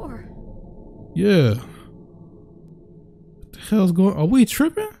like before. Yeah. What the hell's going on? Are we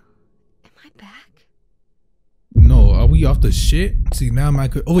tripping? Am I back? No, are we off the shit? See, now I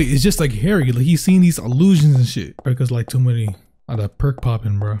could. Oh wait, it's just like Harry. Like he's seeing these illusions and shit. Because like too many of that perk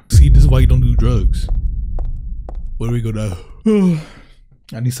popping, bro. See, this is why you don't do drugs. Where do we go now?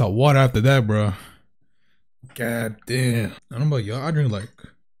 I need some water after that, bro. God damn. I don't know about y'all. I drink like.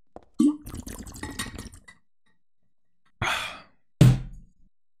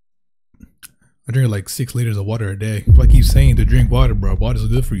 I drink like 6 liters of water a day. I keep saying to drink water, bro. Water's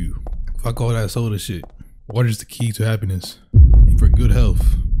good for you. Fuck all that soda shit. Water is the key to happiness and for good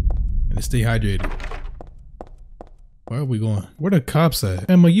health and to stay hydrated. Where are we going? Where the cops at?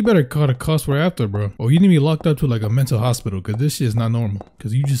 Emma, you better call the cops right after, bro. Or you need to be locked up to like a mental hospital because this shit is not normal.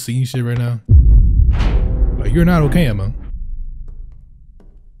 Because you just seeing shit right now. Like, you're not okay, Emma.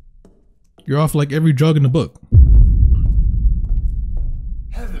 You're off like every drug in the book.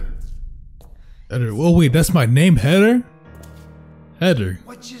 Heather. Heather. Oh wait, that's my name, Heather? Heather.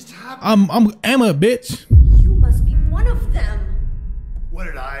 What just happened? I'm Emma, bitch. You must be one of them. What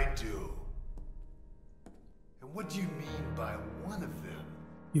did I do? And what do you mean by one of them?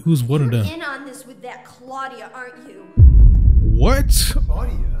 Who's one of You're them? in on this with that Claudia, aren't you? What?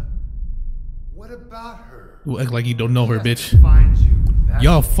 Claudia? What about her? You act like you don't know her, bitch. Find you. That's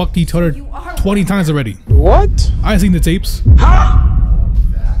Y'all fucked each other You are 20 times already. What? I seen the tapes. all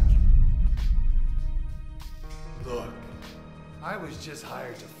that. Look, I was just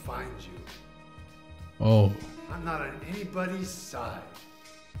hired to find you. Oh. I'm not on anybody's side.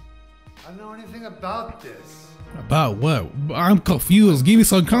 I don't know anything about this. About what? I'm confused. Give me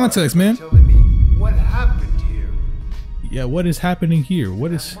some context, man. Telling me what happened here. Yeah, what is happening here?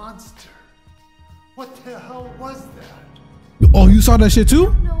 What is... Monster. What the hell was that? Oh, you saw that shit too?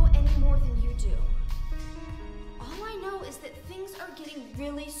 I don't know any more than you do. All I know is that things are getting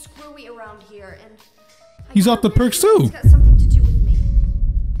really screwy around here, and He's off the perks too. It's got something to do with me.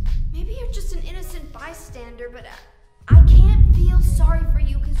 Maybe you're just an innocent bystander, but I can't feel sorry for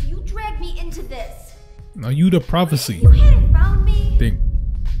you because you dragged me into this. Now you the prophecy. If you hadn't found me. Think.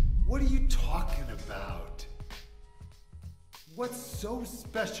 What are you talking about? What's so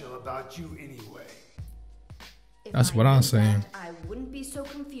special about you anyway? If That's I what I'm knew saying. that, I wouldn't be so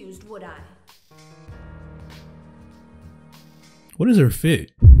confused, would I? What is her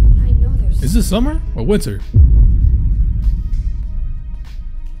fit? But I know there's Is this summer or winter?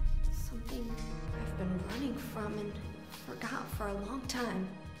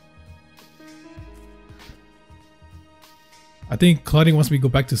 I think Claudia wants me to go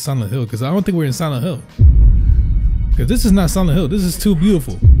back to Silent Hill because I don't think we're in Silent Hill. Because this is not Silent Hill. This is too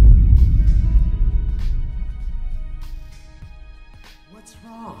beautiful. What's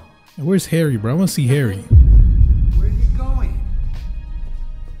wrong? And where's Harry, bro? I want to see Harry. Where are you going?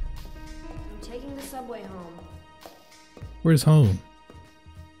 I'm taking the subway home. Where's home?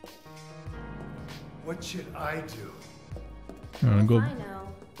 What should I do? Go. I know.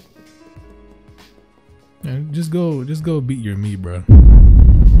 Yeah, just go beat your meat, bro.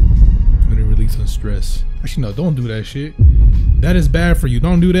 I'm gonna release some stress. Actually, no, don't do that shit. That is bad for you.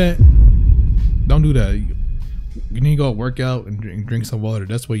 Don't do that. Don't do that. You need to go work out and drink some water.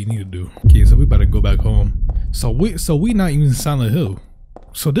 That's what you need to do. Okay, so we better go back home. So we not even in Silent Hill.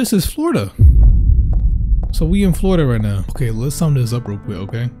 So this is Florida. So we in Florida right now. Okay, let's sum this up real quick,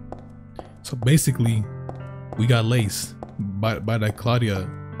 okay? So basically, we got laced by that Claudia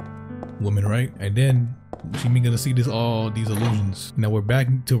woman, right? And then she me gonna see all these illusions. Now we're back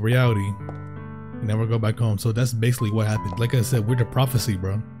to reality, and then we'll go back home. So that's basically what happened. Like I said, we're the prophecy,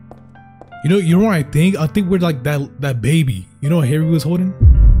 bro. You know what I think? I think we're like that baby. You know what Harry was holding?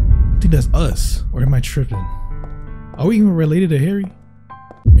 I think that's us. Or am I tripping? Are we even related to Harry?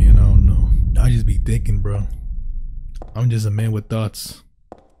 Man, I don't know. I just be thinking, bro. I'm just a man with thoughts.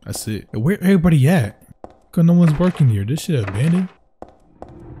 That's it. Where everybody at? Cause no one's working here. This shit abandoned.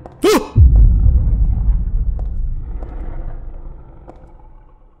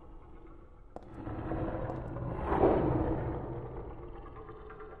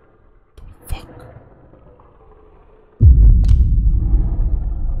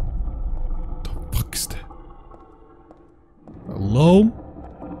 Hello?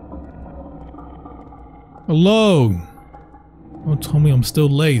 Hello? Don't tell me I'm still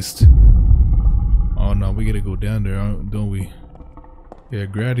laced. Oh no, we gotta go down there, don't we? Yeah,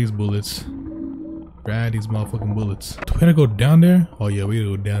 grab these bullets. Grab these motherfucking bullets. Do we gotta go down there? Oh yeah, we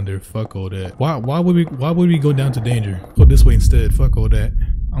gotta go down there. Fuck all that. Why would we go down to danger? Go this way instead. Fuck all that.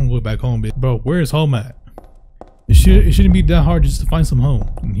 I'm going back home, bitch. Bro, where is home at? It shouldn't be that hard just to find some home.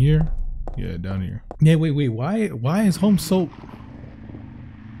 In here? Yeah, down here. Yeah, wait. Why is home so...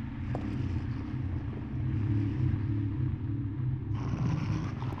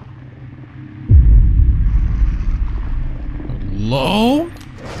 Hello?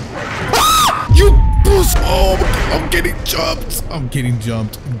 Ah! You puss! Oh, I'm getting jumped. I'm getting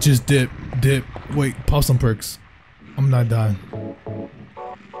jumped. Just dip. Wait, pop some perks. I'm not dying.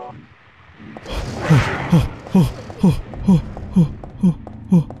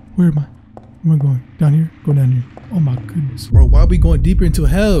 Where am I? Where am I going? Down here? Go down here. Oh my goodness. Bro, why are we going deeper into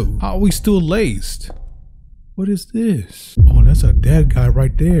hell? How are we still laced? What is this? Oh, that's a dead guy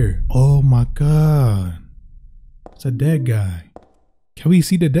right there. Oh my god. It's a dead guy. Can we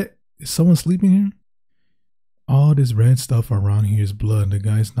see the dead? Is someone sleeping here? All this red stuff around here is blood. The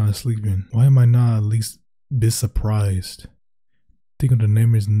guy's not sleeping. Why am I not at least a bit surprised? Think of the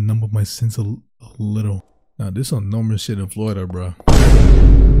name is number my sense a little. Now this is normal shit in Florida, bro.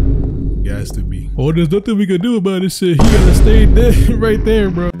 It has to be. Oh, there's nothing we can do about this shit. He gotta stay dead right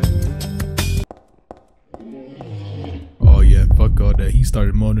there, bro. Oh yeah, fuck all that. He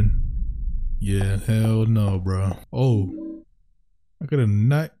started moaning. Yeah, hell no, bro. Oh, I got a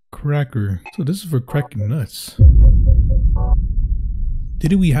nutcracker. So this is for cracking nuts.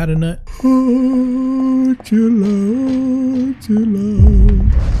 Did we had a nut? Oh, chill out.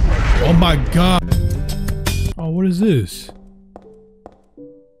 Oh my god. Oh, what is this?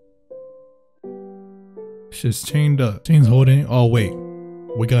 Shit's chained up. Chain's holding. Oh wait,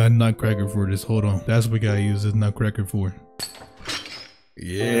 we got a nutcracker for this. Hold on. That's what we gotta use this nutcracker for.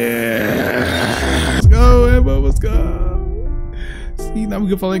 Yeah. Let's go, Emma. Let's go. See, now we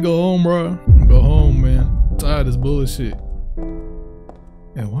can finally go home, bro. Go home, man. I'm tired of this bullshit.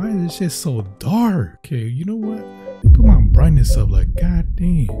 And why is this shit so dark? Okay, you know what? Let me put my brightness up. Like, god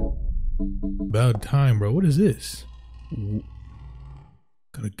damn. About time, bro. What is this?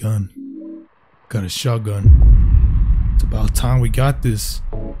 Got a gun. Got a shotgun. It's about time we got this.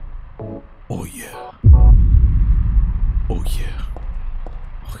 Oh yeah. Oh yeah.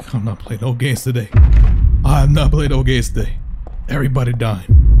 I'm not playing no games today. I'm not playing no games today. Everybody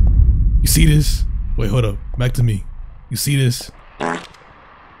dying. You see this? Wait, hold up. Back to me. You see this?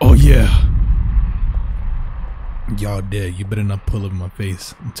 Oh yeah. Y'all dead. You better not pull up in my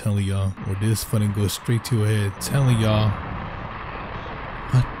face. I'm telling y'all. Or this funny goes straight to your head. I'm telling y'all.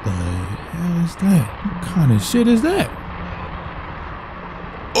 What the hell is that? What kind of shit is that?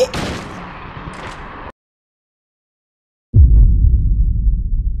 Oh!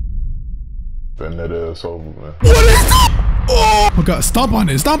 Bend that ass over, man. What is that? Oh my god, stomp on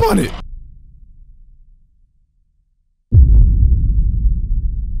it, stomp on it!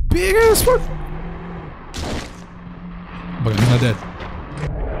 big ass fuck. But he's not dead.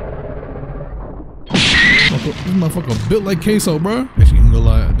 This motherfucker built like queso, bro. Actually, I'm gonna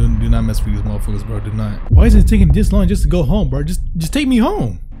lie. Do not mess with these motherfuckers, bro. Do not. Why is it taking this long just to go home, bro? Just take me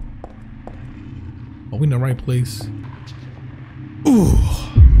home. Are we in the right place? Ooh.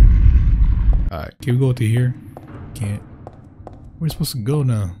 Alright, can we go to here? Can't. Where are we supposed to go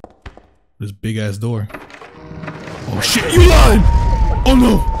now? This big ass door. Oh shit, you lying! Oh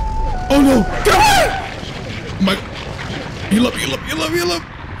no! Oh no! Get away! My, heal up, heal up, heal up, heal up!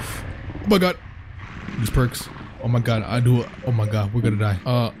 Oh my god. These perks. Oh my god, I do it. Oh my god, we're gonna die.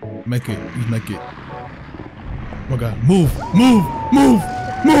 Make it. Please make it. Oh my god, move, move, move,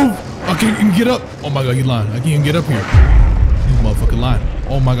 move! I can't even get up. Oh my god, you lying. I can't even get up here. You motherfucking lying.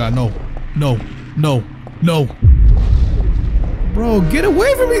 Oh my god, no. No, no, no. Bro, get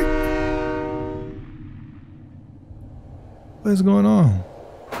away from me! What is going on?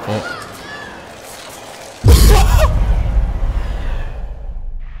 Oh.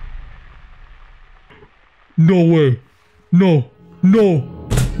 No way. No, no,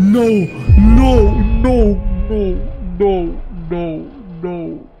 no, no, no, no, no, no,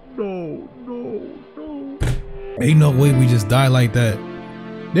 no, no, no, no. Ain't no way we just die like that.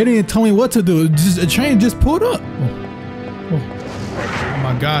 They didn't tell me what to do. Just a train just pulled up. Oh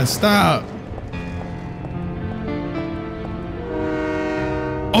my god, stop.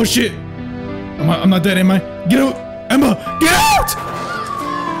 Oh shit. I'm not dead, am I? Get out! Emma, get out!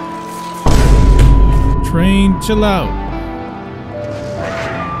 Train, chill out.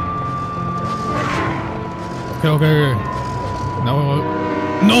 Okay.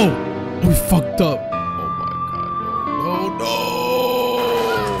 No! We fucked up. Oh no!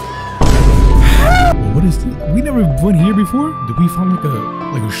 What is this? We never went here before? Did we find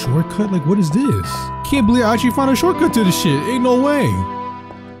like a shortcut? Like what is this? Can't believe I actually found a shortcut to this shit. Ain't no way.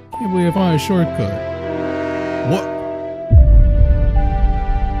 Can't believe I found a shortcut. What?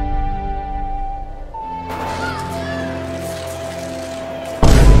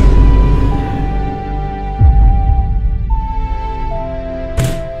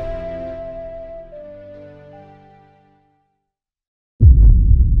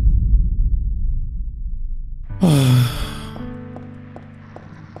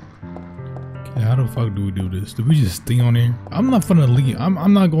 How the fuck do we do this? Do we just stay on here? I'm not finna leave.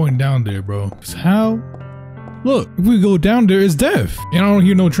 I'm not going down there, bro. Cause how? Look, if we go down there, it's death. And I don't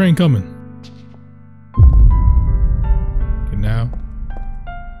hear no train coming. Okay, now.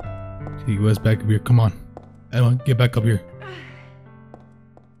 See, what's back up here? Come on. Emma, get back up here.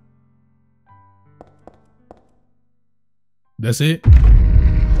 That's it?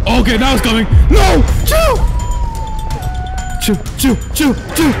 Okay, now it's coming. No! Chill! Chill.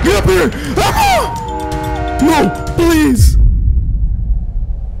 Get up here! Emma! No, please!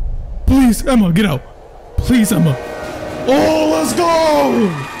 Please, Emma, get out. Please, Emma. Oh, let's go!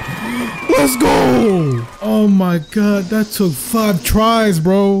 Let's go! Oh my god, that took 5 tries,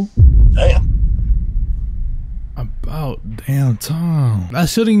 bro. Damn. About damn time. That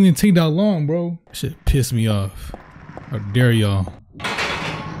shouldn't even take that long, bro. That shit pissed me off. How dare y'all?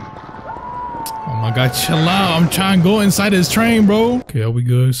 Oh my god, chill out. I'm trying to go inside this train, bro. Okay, are we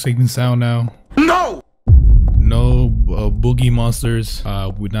good? Safe and sound now? No! No boogie monsters.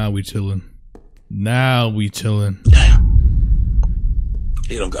 Now we chilling. Now we chilling. Damn.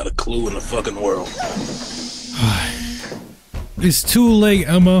 He don't got a clue in the fucking world. It's too late,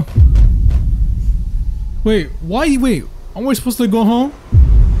 Emma. Wait, why? Wait, aren't we supposed to go home?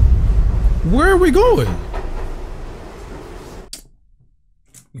 Where are we going?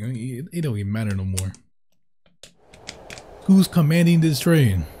 You know, it don't even matter no more. Who's commanding this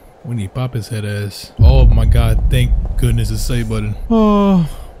train? We need Papa's head ass. Oh my god, thank goodness the save button. Oh,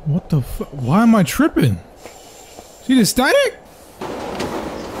 what the fuck? Why am I tripping? See the static?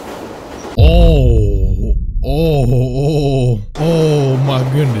 Oh my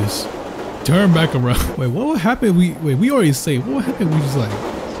goodness. Turn back around. Wait, what would happen? We already saved. What would happen? We just like.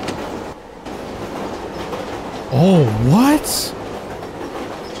 Oh, what?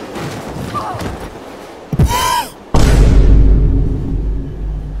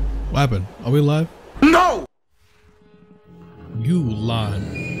 What happened? Are we alive? No! You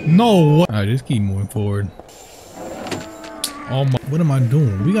lying. No, what? Alright, just keep moving forward. Oh my, what am I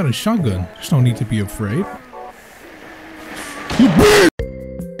doing? We got a shotgun. Just don't need to be afraid. You bitch!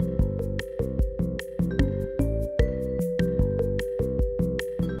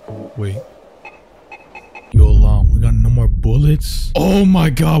 Wait. Yo, alarm. We got no more bullets? Oh my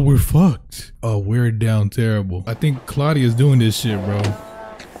god, we're fucked. Oh, we're down terrible. I think Claudia's doing this shit, bro.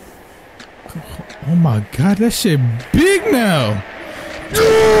 Oh my god, that shit big now.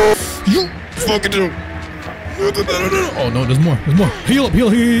 You fucking do. Oh no, there's more. There's more. Heal up, heal.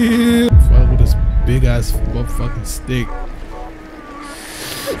 Fight with this big ass fucking stick.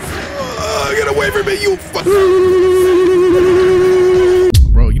 Get away from me, you fuck.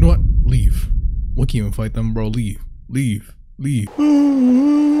 Bro, you know what? Leave. We can't even fight them, bro. Leave. Leave. Leave.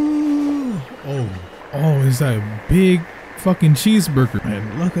 Oh, it's that big fucking cheeseburger.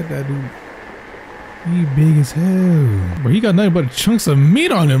 Man, look at that dude. He big as hell. Bro, he got nothing but chunks of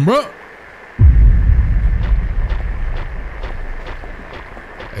meat on him, bro.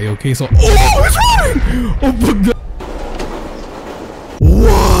 Hey, okay, so. Oh, it's running! Oh my god.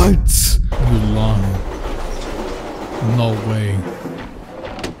 What? You lying. No way.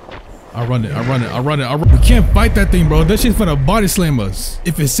 I run it. We can't fight that thing, bro. That shit's finna body slam us.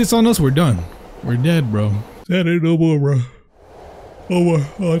 If it sits on us, we're done. We're dead, bro. That ain't no more, bro.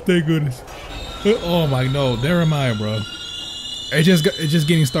 Oh, thank goodness. Oh my, no. There am I, bro. It's just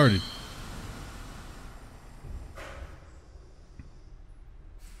getting started.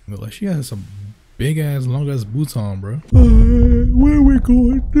 Like she has some big ass, long ass boots on, bro. Where are we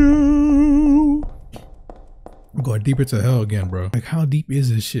going now? I'm going deeper to hell again, bro. Like, how deep is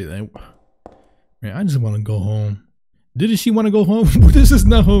this shit? Like, man, I just want to go home. Didn't she want to go home? This is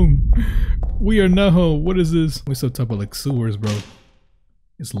not home. We are not home. What is this? We some type of like sewers, bro.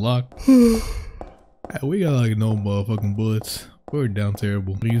 It's locked. We got like no motherfucking bullets. We're down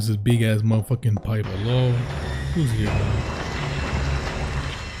terrible. We use this big ass motherfucking pipe. Hello? Who's here, bro?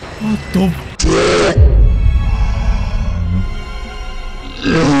 What the f-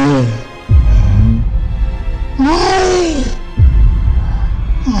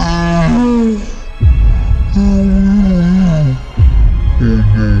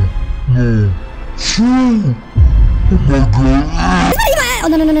 Oh my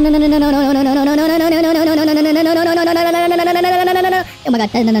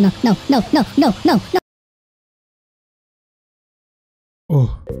god, no.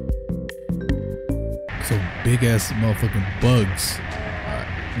 Oh. So big ass motherfucking bugs. Alright,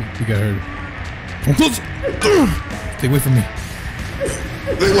 we got her. Come close! Stay away from me.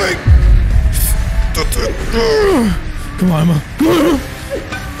 Stay away! Come on, Emma.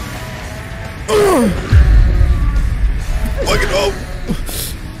 Fuck it up!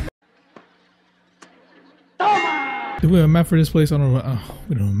 Do we have a map for this place? I don't know. Oh,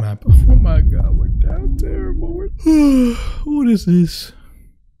 we don't have a map. Oh my god, we're down terrible. What is this?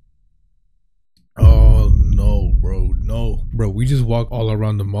 Oh no, bro, no. Bro, we just walked all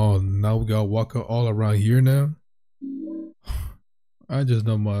around the mall. Now we gotta walk all around here now? I just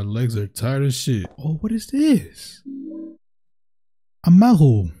know my legs are tired as shit. Oh, what is this? A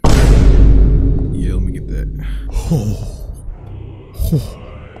maho. Yeah, let me get that.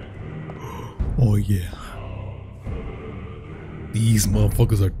 Oh yeah. These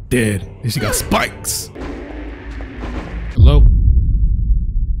motherfuckers are dead. And she got spikes. Hello?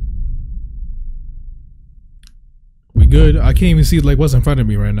 We good? I can't even see like what's in front of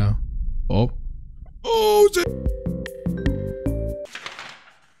me right now. Oh. Oh shit.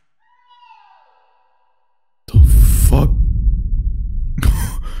 The fuck?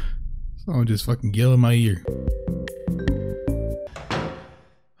 Someone just fucking yell in my ear.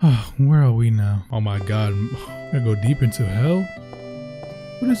 Where are we now? Oh my god. I gotta go deep into hell?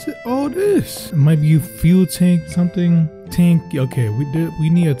 What is it? Oh, this. It might be a fuel tank, something. Tank. Okay, we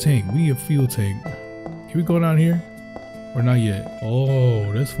need a tank. We need a fuel tank. Can we go down here? Or not yet?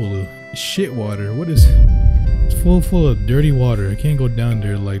 Oh, that's full of shit water. What is it? It's full of dirty water. I can't go down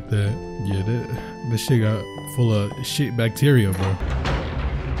there like that. Yeah, that shit got full of shit bacteria, bro.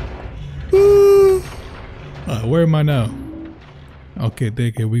 Where am I now? Okay,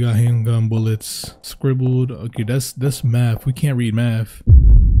 thank you. We got handgun bullets scribbled. Okay, that's math. We can't read math.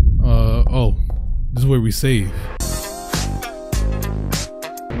 Oh, this is where we save.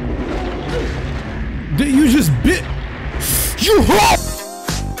 Did you just bit? You hop!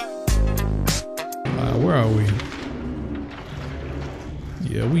 Where are we?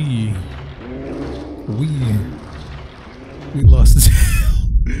 Yeah, we lost the tail.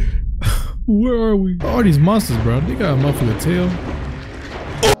 Where are we? All these monsters, bro. They got a motherfucking tail.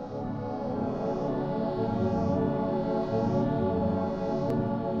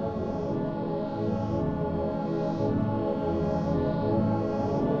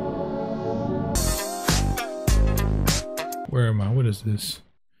 Where am I? What is this?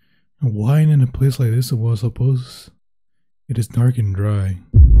 Why in a place like this was supposed? It is dark and dry.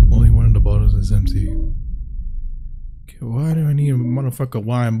 Only one of the bottles is empty. Okay, why do I need a motherfucking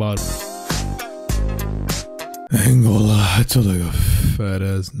wine bottle? I ain't gonna lie, I feel like a fat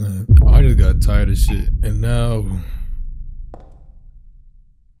ass nut. I just got tired of shit, and now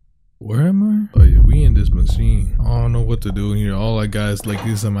machine. I don't know what to do here. All I got is like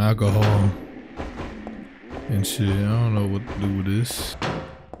some alcohol and shit. I don't know what to do with this.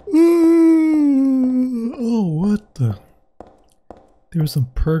 Oh, what the? There were some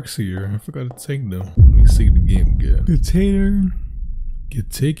perks here. I forgot to take them. Let me see the game again. Container. Can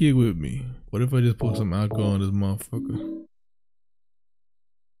take it with me. What if I just put some alcohol in this motherfucker?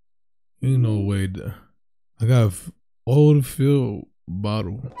 Ain't no way. I got old filled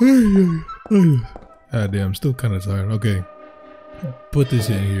bottle. God damn, I'm still kind of tired. Okay, put this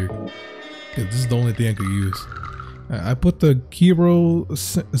in here. Cause this is the only thing I could use. I put the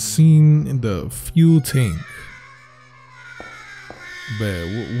kerosene in the fuel tank.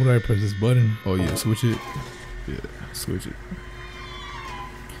 Bad. What do I press this button? Oh yeah, switch it. Yeah, switch it.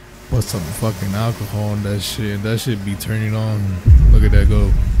 Put some fucking alcohol in that shit. That shit be turning on. Look at that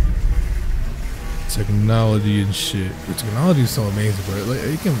go. Technology and shit. The technology is so amazing, bro. Like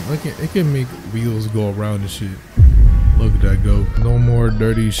it can make wheels go around and shit. Look at that go. No more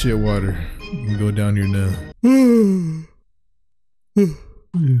dirty shit water. You can go down here now.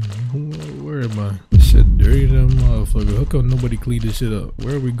 Where am I? This shit dirty, that motherfucker. How come nobody cleaned this shit up?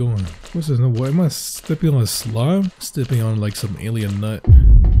 Where are we going? What's this? No, what am I stepping on? Slime? Stepping on like some alien nut.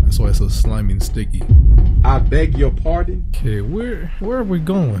 That's why it's so slimy and sticky. I beg your pardon? Okay, where are we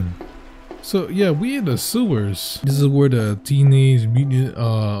going? So yeah, we in the sewers. This is where the Teenage Mutant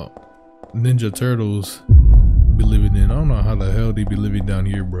Ninja Turtles be living in. I don't know how the hell they be living down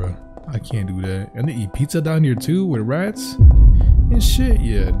here, bro. I can't do that. And they eat pizza down here too with rats and shit.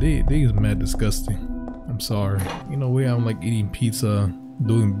 Yeah, they is mad disgusting. I'm sorry. You know, way I'm like eating pizza,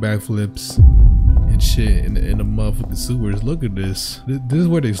 doing backflips and shit in the motherfucking sewers. Look at this. This is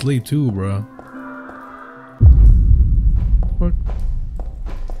where they sleep too, bro. Fuck.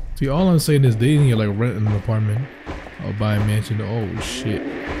 See, all I'm saying is they need to like rent an apartment or buy a mansion. Oh shit.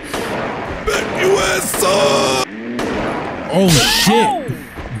 Back your ass up! Oh shit!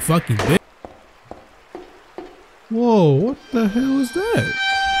 You fucking bitch. Whoa, what the hell is that?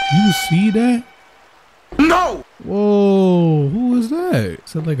 You see that? No! Whoa, who is that?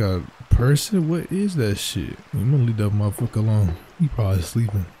 Is that like a person? What is that shit? I'm gonna leave that motherfucker alone. He probably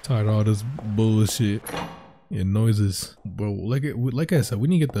sleeping. Tired of all this bullshit and noises. Bro, like I said, we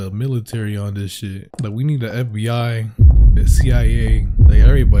need to get the military on this shit. Like we need the FBI, the CIA, like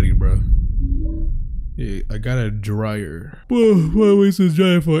everybody, bro. Yeah, I got a dryer. Why waste this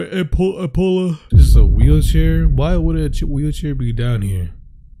dryer for Ebola? This is a wheelchair? Why would a wheelchair be down here?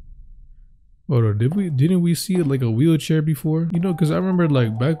 Hold on, didn't we see it like a wheelchair before? You know, cause I remember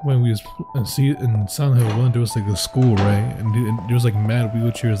like back when we was see it in Silent Hill 1, there was like a school, right? And there was like mad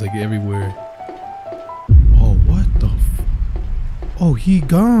wheelchairs like everywhere. Oh, what the f— oh, he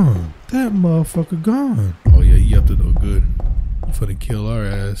gone. That motherfucker gone. Oh yeah, he up to no good. You finna kill our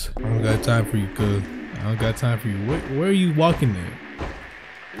ass. I don't got time for you, cuz. I don't got time for you. Where are you walking at?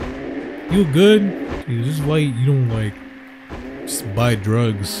 You good? Is this why you don't like just buy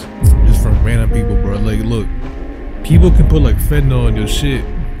drugs just from random people, bro? Like, look, people can put like fentanyl in your shit,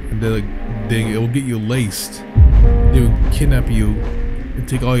 and then like it will get you laced. They will kidnap you and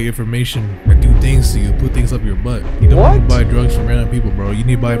take all your information and do things to you, put things up your butt. You don't want to buy drugs from random people, bro. You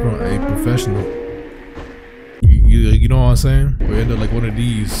need to buy it from a professional. You know what I'm saying? Or end up like one of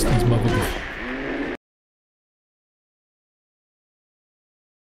these motherfuckers.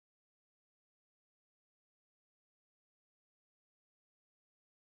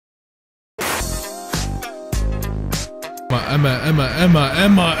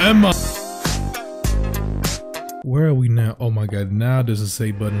 Emma. Where are we now? Oh my god, now there's a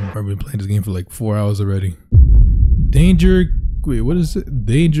save button. I've been playing this game for like 4 hours already. Danger, wait, what is it?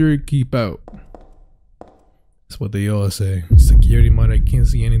 Danger, keep out. That's what they all say. Security monitor, I can't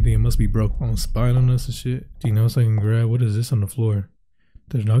see anything. It must be broke. On spying on us and shit. Do you know what I can grab? What is this on the floor?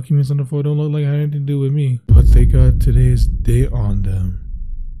 There's documents on the floor. Don't look like it had anything to do with me. But they got today's date on them.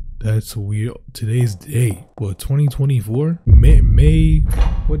 That's weird. Today's date. What, 2024? May,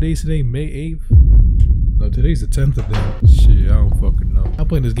 what day is today? May 8th? No, today's the 10th of them. Shit, I don't fucking know. I'm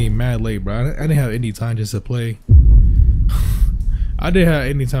playing this game mad late, bro. I didn't have any time just to play. I didn't have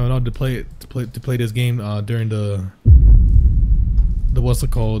any time at all to play this game during the what's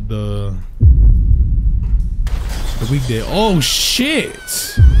it called, the weekday. Oh shit!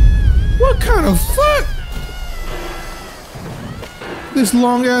 What kind of fuck? This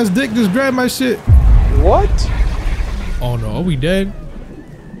long ass dick just grabbed my shit. What? Oh no, are we dead?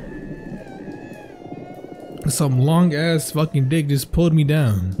 Some long ass fucking dick just pulled me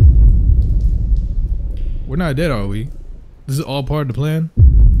down. We're not dead, are we? This is all part of the plan?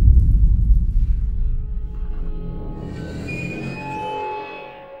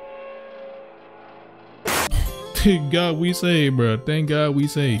 Thank God we saved, bro. Thank God we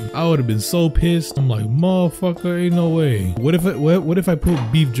saved. I would have been so pissed. I'm like, motherfucker, ain't no way. What if I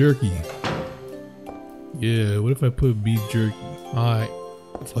put beef jerky? Yeah, what if I put beef jerky? Alright,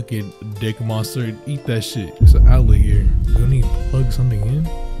 fucking dick monster, eat that shit. There's an outlet here. You need to plug something in?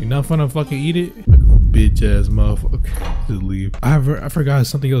 You're not finna fucking eat it? Bitch ass motherfucker. Just leave. I forgot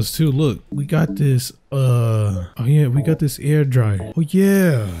something else too. Look, we got this oh yeah, we got this air dryer. Oh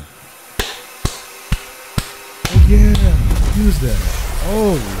yeah. Oh yeah. Use that.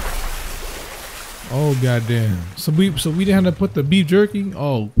 Oh goddamn. So we didn't have to put the beef jerky?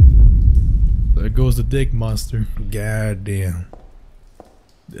 Oh. There goes the dick monster. Goddamn.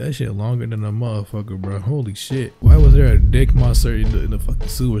 That shit longer than a motherfucker, bro. Holy shit. Why was there a dick monster in the fucking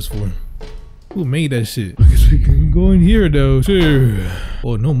sewers for? Who made that shit? I guess we can go in here though. Sure.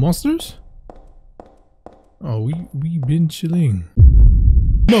 Oh, no monsters? Oh, we been chilling.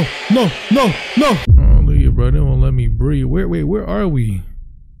 No. Oh, look at bro. They won't let me breathe. Where are we?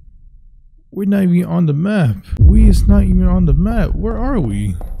 We're not even on the map. We is not even on the map. Where are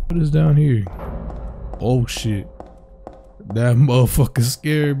we? What is down here? Oh shit. That motherfucker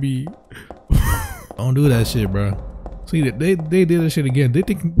scared me. Don't do that shit, bro. See that they did that shit again. They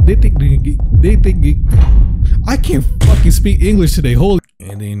think I can't fucking speak English today. Holy.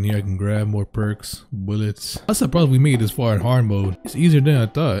 And then here I can grab more perks, bullets. I'm surprised we made it this far in hard mode. It's easier than I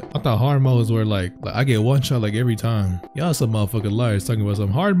thought. I thought hard modes were like I get one shot like every time. Y'all some motherfucking liars talking about some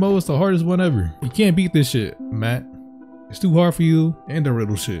hard mode. It's the hardest one ever. You can't beat this shit, Matt. It's too hard for you and the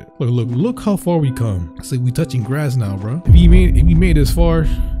riddle shit. Look how far we come. It's like we touching grass now, bro. If you made this far,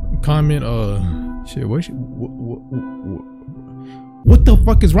 comment shit. What the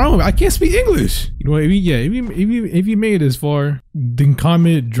fuck is wrong with me? I can't speak English. You know what? If you made it this far, then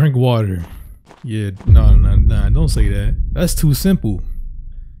comment drink water. Yeah, nah, don't say that. That's too simple.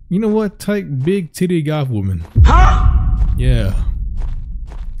 You know what? Type big titty goth woman. Huh? Yeah.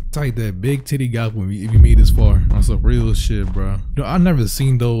 Type that big titty goth woman if you made this far. On some real shit, bro. You know, I've never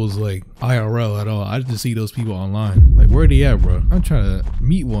seen those like IRL at all. I just see those people online. Like, where they at, bro? I'm trying to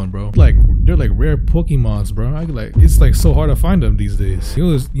meet one, bro. Like, they're like rare Pokemons, bro. It's like so hard to find them these days.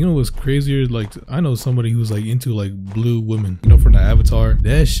 You know what's crazier? Like, I know somebody who's like into like blue women. You know, from the Avatar.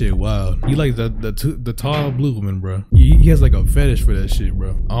 That shit, wild. He like the tall blue woman, bro. He has like a fetish for that shit,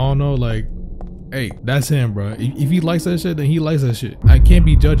 bro. I don't know, like. Hey, that's him, bro. If he likes that shit, then he likes that shit. I can't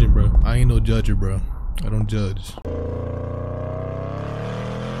be judging, bro. I ain't no judger, bro. I don't judge.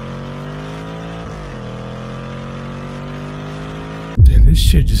 Damn, this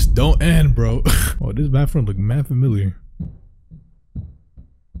shit just don't end, bro. Oh, this bathroom look mad familiar.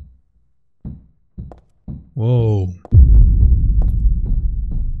 Whoa.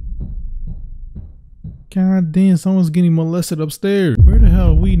 God damn, someone's getting molested upstairs. Where the hell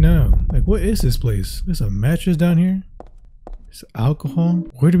are we now? Like, what is this place? There's a mattress down here? There's alcohol?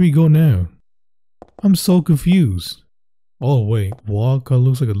 Where do we go now? I'm so confused. Oh, wait. Wall color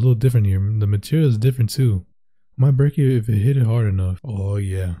looks like a little different here. The material is different too. Might break it if it hit it hard enough. Oh,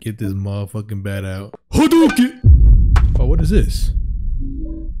 yeah. Get this motherfucking bat out. Hadouken! Oh, what is this?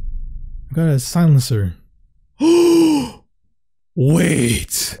 I got a silencer.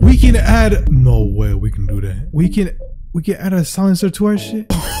 Wait, we can add. No way, we can do that. We can add a silencer to our shit.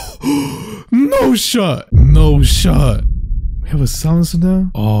 No shot. We have a silencer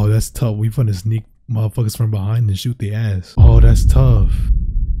now. Oh, that's tough. We finna sneak motherfuckers from behind and shoot their ass. Oh, that's tough.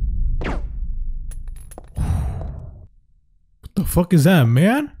 What the fuck is that,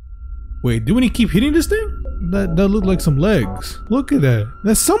 man? Wait, do we need to keep hitting this thing? That look like some legs. Look at that.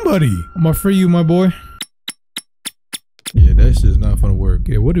 That's somebody. I'm gonna free you, my boy. Yeah, that's just not gonna work.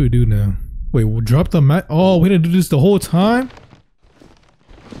 Yeah, what do we do now? Wait, we'll drop the mat. Oh, we had to do this the whole time?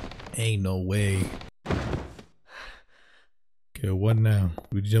 Ain't no way. Okay, what now?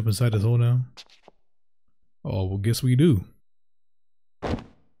 We jump inside this hole now? Oh, well, guess we do.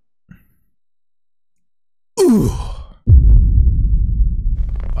 Ooh.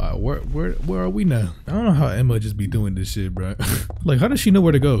 Where are we now? I don't know how Emma just be doing this shit, bro. Like, how does she know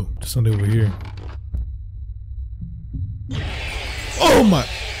where to go? Just something over here. Oh my!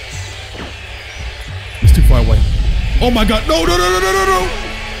 It's too far away. Oh my god! No! Oh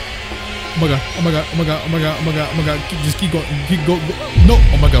my god! Oh my god! Oh my god! Oh my god! Oh my god! Oh my god! Just keep going! Keep go! No!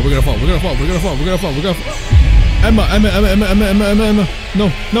 Oh my god! We're gonna fall! We're gonna fall! Emma!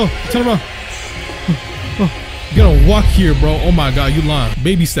 No! Turn around! You gotta walk here, bro. Oh my god! You lying?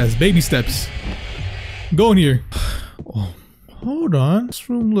 Baby steps. Go in here. Oh, hold on. This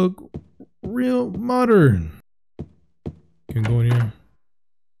room look real modern. Can go in here.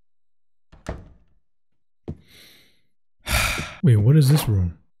 Wait, what is this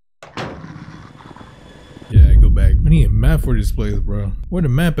room? Yeah, go back. need a map for this place, bro. Where the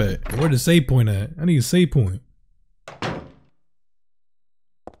map at? Where the save point at? I need a save point.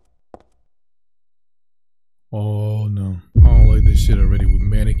 Oh no, I don't like this shit already with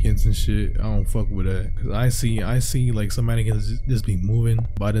mannequins and shit. I don't fuck with that. Cause I see like some mannequins just be moving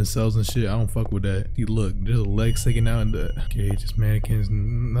by themselves and shit. I don't fuck with that. See, look, there's a leg sticking out and okay, just mannequins.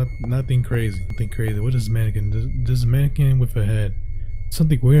 Nothing crazy. Nothing crazy. What is mannequin? Just a mannequin with a head.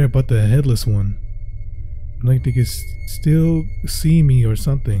 Something weird about the headless one. Like they can still see me or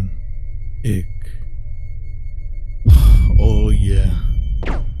something. Ick. Oh yeah.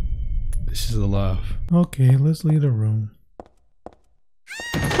 This is alive. Okay, let's leave the room.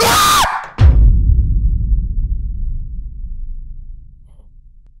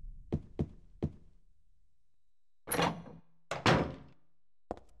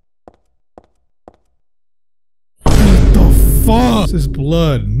 What the fuck? This is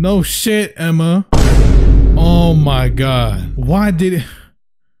blood. No shit, Emma. Oh my god. Why did it?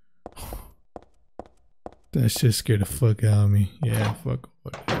 That shit scared the fuck out of me. Yeah, fuck.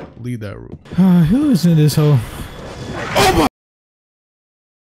 Leave that room. Who is in this hole? Oh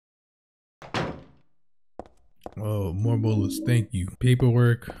my! Oh, more bullets. Thank you.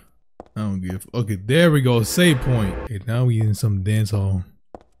 Paperwork. I don't give. Okay, there we go. Save point. Okay, now we in some dance hall.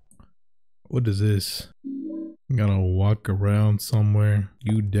 What is this? Gotta walk around somewhere.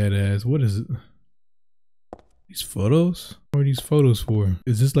 You dead ass. What is it? These photos? What are these photos for?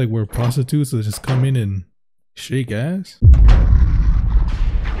 Is this like where prostitutes will just come in and shake ass?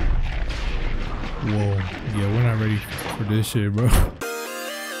 Whoa, yeah, we're not ready for this shit, bro.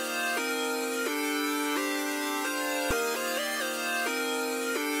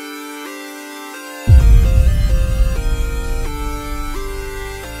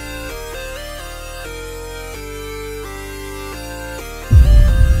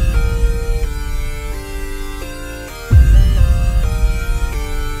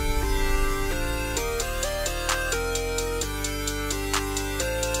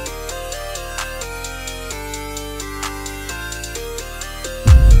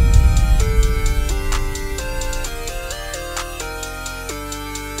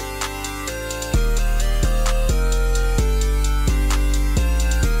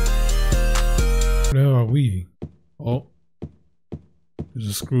 Where are we? Oh, there's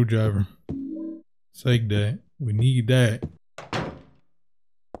a screwdriver. Take that. We need that.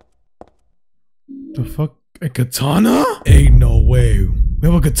 The fuck? A katana? Ain't no way. We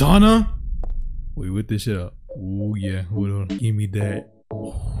have a katana? Wait, whip this shit up. Oh yeah, hold on. Give me that.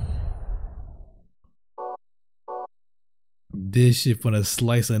 This shit for the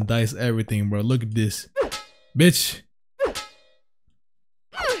slice and dice everything, bro. Look at this. Bitch.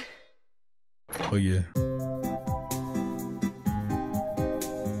 Oh yeah.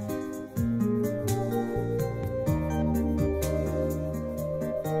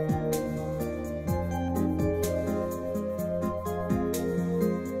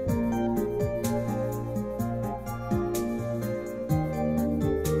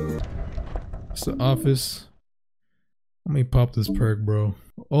 It's the office. Let me pop this perk, bro.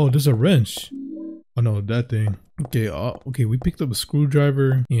 Oh, there's a wrench. Oh no, that thing. Okay, okay, we picked up a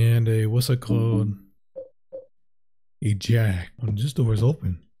screwdriver and a, what's it called? A jack. Oh, this door is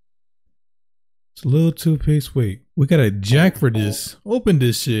open. It's a little toothpaste. Wait, we got a jack for this. Open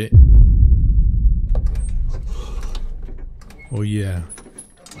this shit. Oh yeah.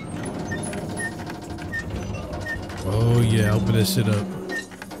 Oh yeah, open this shit up.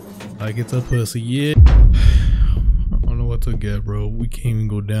 Like it's a pussy, yeah. I don't know what to get, bro. We can't even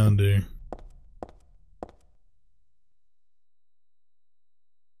go down there.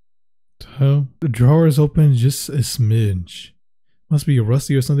 Hell, the drawer is open just a smidge. Must be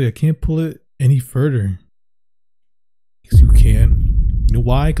rusty or something. I can't pull it any further. Yes, you can. You know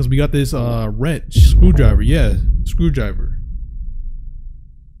why? Because we got this wrench, screwdriver. Yeah, screwdriver.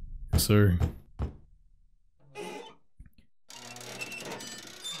 Yes, sir.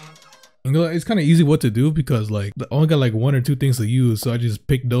 And it's kind of easy what to do because like I only got like 1 or 2 things to use, so I just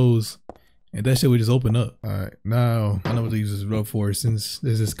picked those. And that shit would just open up. Alright, now I know what to use this rub for since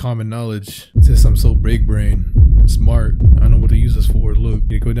there's this common knowledge. Since I'm so big brain and smart, I know what to use this for. Look,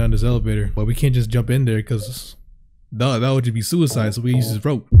 you go down this elevator, but we can't just jump in there because that would just be suicide, so we use this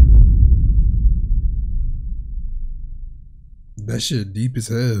rope. That shit deep as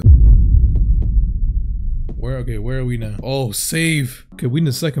hell. Okay, where are we now? Oh, save. Okay, we in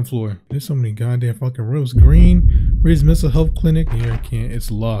the 2nd floor. There's so many goddamn fucking rooms. Green, Ridge Mental Health Clinic. Here, I can't, it's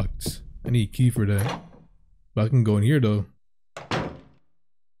locked. I need a key for that. But I can go in here though.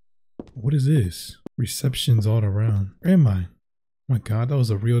 What is this? Receptions all around. Where am I? Oh my god, that was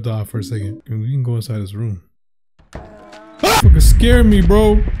a real dog for a second. We can go inside this room. scaring me,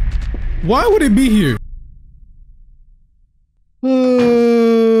 bro. Why would it be here?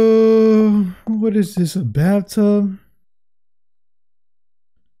 What is this? A bathtub?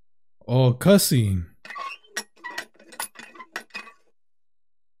 Oh, cussing.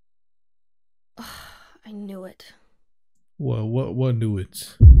 I knew it. What knew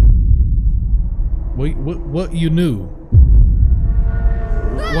it? Wait, what you knew?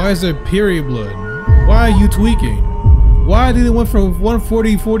 Why is there period blood? Why are you tweaking? Why did it went from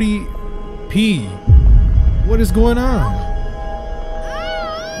 140 40p? What is going on?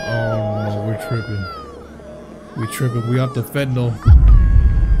 Oh no, we're tripping. We tripping. We off the fentanyl.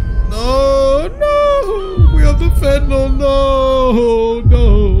 No, we off the fentanyl. No.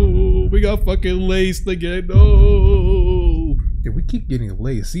 We got fucking laced again. No. Yeah, we keep getting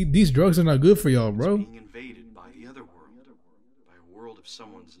laced. See, these drugs are not good for y'all, bro. Being invaded by the other world, by a world of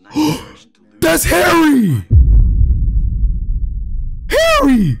someone's nightmarish delusion. That's Harry.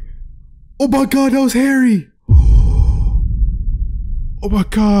 Harry. Oh my God, that was Harry. Oh my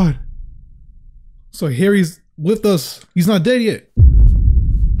God. So Harry's with us. He's not dead yet.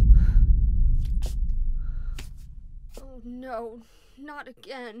 Oh no, not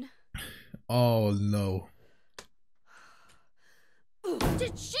again. Oh no.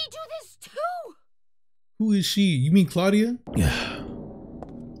 Did she do this too? Who is she? You mean Claudia? Yeah.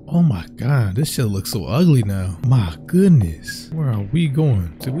 Oh my God, this shit looks so ugly now. My goodness. Where are we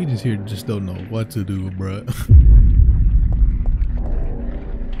going? So we just here just don't know what to do, bruh.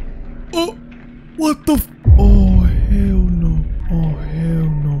 Oh, what the oh hell no. Oh hell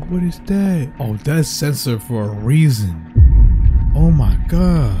no. What is that? Oh, that's censored for a reason. Oh my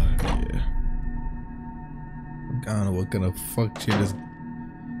God. Yeah. I don't know what kind of fuck shit is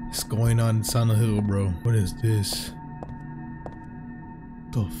going on in Silent Hill, bro. What is this?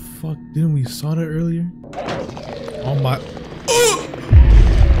 The fuck? Didn't we saw that earlier? Oh my.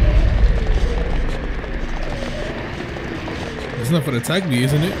 It's not for to attack me,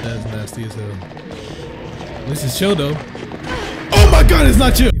 isn't it? That's nasty as hell. This is chill though. Oh my God, it's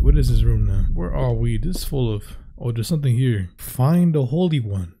not chill. What is this room now? Where are we? This is full of. Oh, there's something here. Find the Holy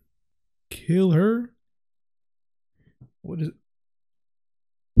One. Kill her? What is.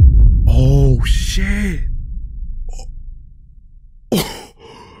 Oh shit.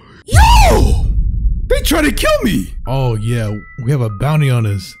 Yo! They try to kill me! Oh yeah, we have a bounty on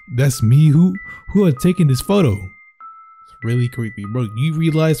us. That's me who had taken this photo. It's really creepy. Bro, you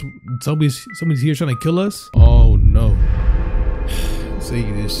realize somebody's here trying to kill us? Oh no. Say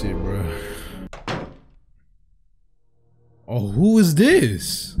this shit, bro. Oh, who is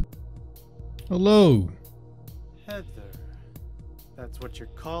this? Hello. Heather. That's what you're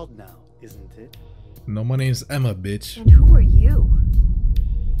called now, isn't it? No, my name's Emma, bitch. And who are you?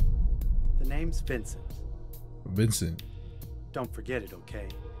 The name's Vincent. Vincent. Don't forget it, okay?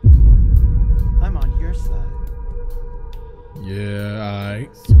 I'm on your side. Yeah, alright.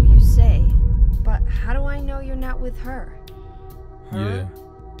 So you say, but how do I know you're not with her? Yeah.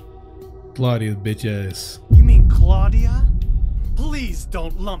 Claudia's bitch ass. You mean Claudia? Please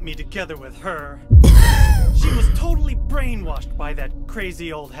don't lump me together with her. She was totally brainwashed by that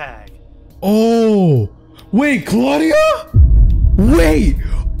crazy old hag. Oh, wait, Claudia? Wait.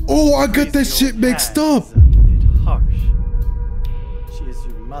 Oh, I got that shit mixed up. A bit harsh. She is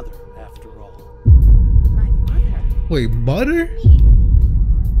your mother, after all. My mother? Wait, mother?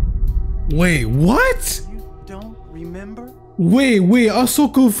 Wait, what? You don't remember? Wait, I'm so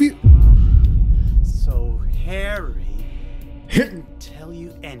confused. So Harry didn't tell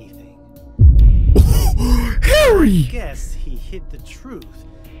you anything. Harry! Guess he hid the truth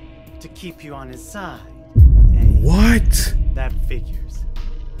to keep you on his side. What? That figures.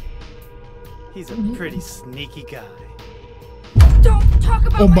 He's a pretty sneaky guy. Don't talk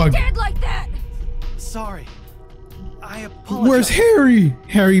about my dad like that! Sorry. I apologize. Where's Harry?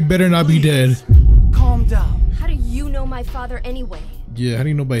 Harry better not be dead. Calm down. How do you know my father anyway? Yeah, how do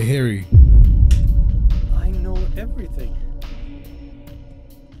you know about Harry? I know everything.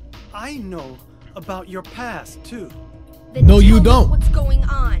 I know about your past, too. Then No, you tell me don't. What's going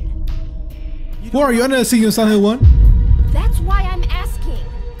on? Who are you? I never seen you in Silent Hill 1. That's why I'm asking.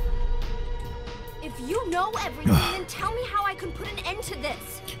 If you know everything, then tell me how I can put an end to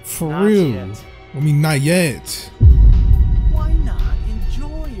this. For Not real. yet. I mean, not yet. Why not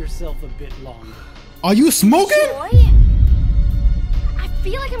enjoy yourself a bit longer? Are you smoking? Joy? I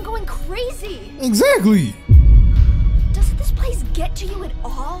feel like I'm going crazy. Exactly. Doesn't this place get to you at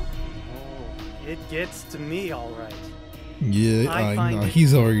all? Oh, it gets to me, all right. Yeah, I I find know. it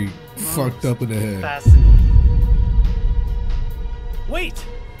He's already fucked up in the head. Fascinating. Wait!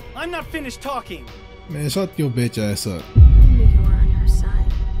 I'm not finished talking. Man, shut your bitch ass up. I knew you were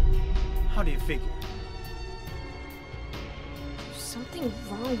How do you figure? There's something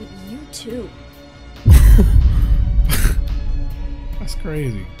wrong with you too. That's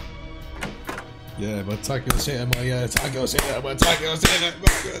crazy. Yeah, but Taco said, yeah, Taco said that, but Taco said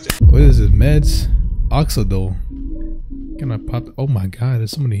that. What is it? Meds? Oxidol. Can I pop? Oh my god, there's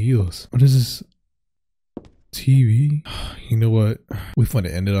so many heals. What is this? TV? You know what? We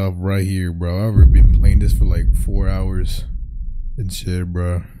finna end it off right here, bro. I've already been playing this for like 4 hours and shit,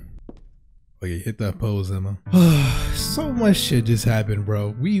 bro. Okay, hit that pose, Emma. So much shit just happened,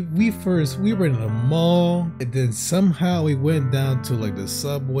 bro. We were in a mall, and then somehow we went down to like the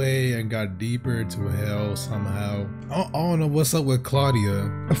subway and got deeper into hell somehow. I don't know what's up with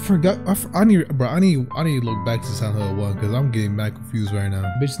Claudia. I forgot. I need to look back to Silent Hill 1 because I'm getting mad confused right now.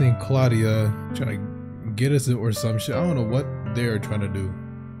 Bitch named Claudia trying to get us or some shit. I don't know what they're trying to do.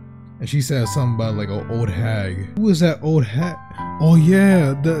 And she said something about like an old hag. Who is that old hag? Oh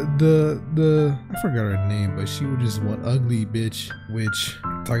yeah, the I forgot her name, but she was just one ugly bitch, which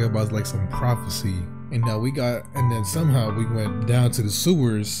talking about like some prophecy. And now then somehow we went down to the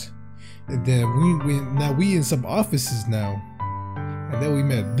sewers, and then we in some offices now, and then we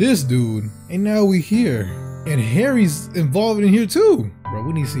met this dude, and now we here, and Harry's involved in here too, bro.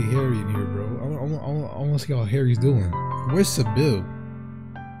 We need to see Harry in here, bro. I want to see how Harry's doing. Where's Sybil?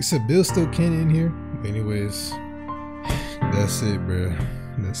 Is Sybil still canon in here? Anyways, that's it, bro.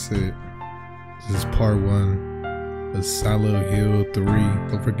 That's it. This is part 1 of Silent Hill 3.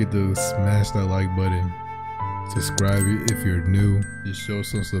 Don't forget to smash that like button. Subscribe if you're new. Just show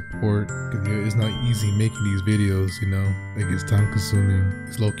some support. Cause it's not easy making these videos, you know. Like it's time consuming.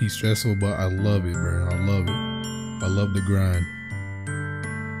 It's low key stressful, but I love it, bro. I love it. I love the grind.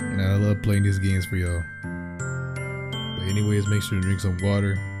 And I love playing these games for y'all. But anyways, make sure to drink some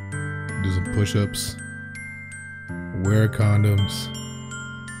water. Do some push-ups. Wear condoms.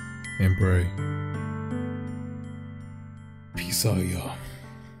 And pray. Peace out, y'all.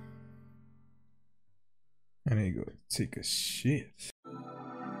 I need to go take a shit.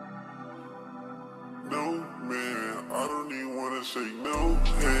 No, man, I don't even want to shake no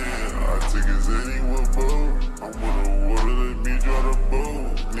hand. I take his anyone boat. I'm on the water, let me draw the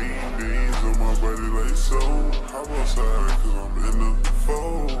boat. Need beans on my body like so. Hop outside, cause I'm in the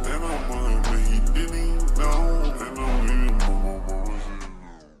fold.